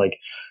with that. And like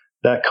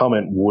that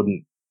comment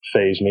wouldn't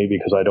faze me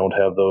because I don't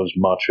have those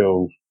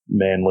macho,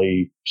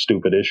 manly,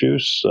 stupid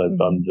issues.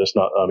 I'm just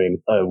not,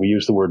 we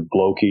use the word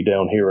blokey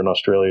down here in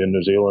Australia and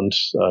New Zealand.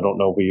 I don't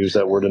know if we use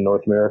that word in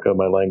North America.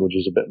 My language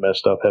is a bit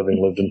messed up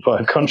having lived in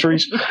 5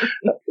 countries.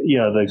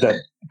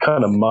 That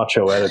kind of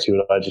macho attitude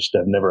I just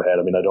have never had.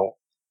 I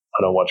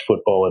don't watch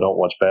football. I don't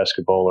watch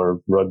basketball or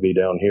rugby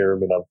down here.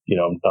 I'm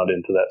not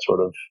into that sort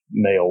of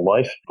male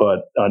life,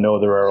 but I know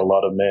there are a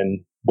lot of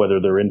men, whether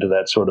they're into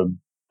that sort of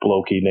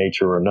blokey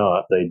nature or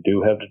not, they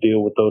do have to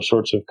deal with those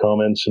sorts of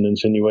comments and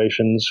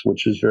insinuations,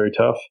 which is very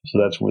tough. So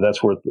that's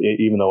worth,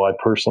 even though I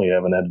personally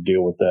haven't had to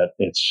deal with that,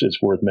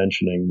 it's worth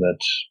mentioning that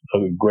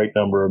a great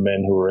number of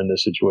men who are in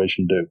this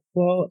situation do.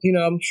 Well,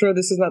 I'm sure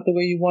this is not the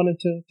way you wanted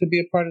to be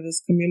a part of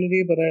this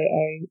community, but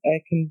I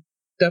can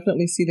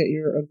definitely see that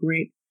you're a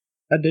great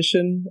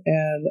addition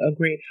and a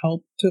great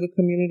help to the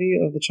community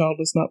of the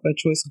Childless Not by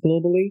Choice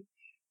globally.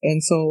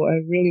 And so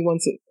I really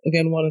want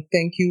to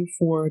thank you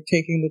for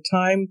taking the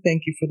time.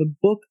 Thank you for the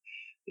book.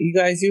 You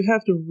guys, you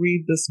have to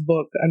read this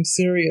book. I'm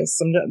serious.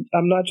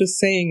 I'm not just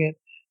saying it.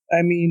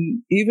 I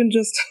mean, even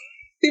just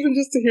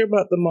to hear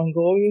about the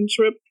Mongolian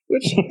trip,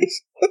 which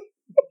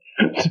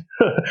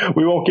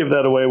we won't give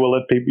that away. We'll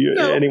let people,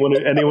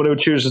 anyone who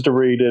chooses to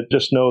read it,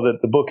 just know that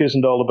the book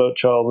isn't all about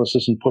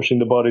childlessness and pushing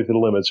the body to the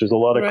limits. There's a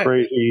lot of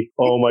crazy,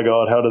 oh my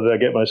God, how did I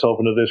get myself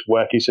into this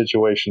wacky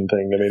situation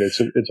thing?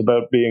 It's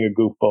about being a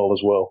goofball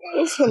as well. It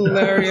was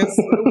hilarious.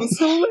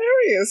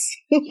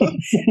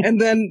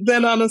 And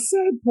then on a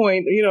sad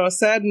point, a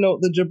sad note,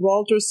 the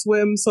Gibraltar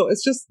swim. So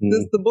it's just,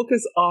 the book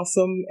is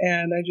awesome.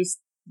 And I just,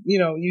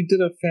 you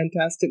did a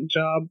fantastic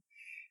job.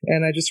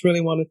 And I just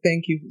really want to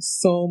thank you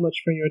so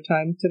much for your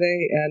time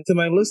today. And to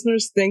my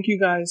listeners, thank you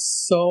guys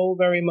so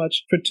very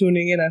much for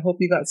tuning in. I hope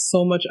you got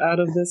so much out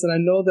of this. And I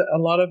know that a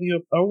lot of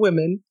you are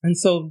women. And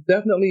so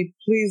definitely,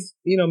 please,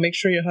 make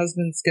sure your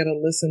husbands get a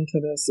listen to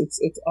this.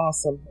 It's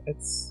awesome.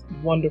 It's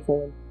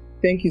wonderful. And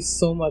thank you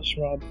so much,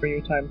 Rob, for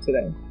your time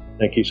today.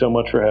 Thank you so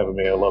much for having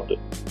me. I loved it.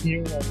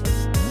 You're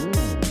welcome.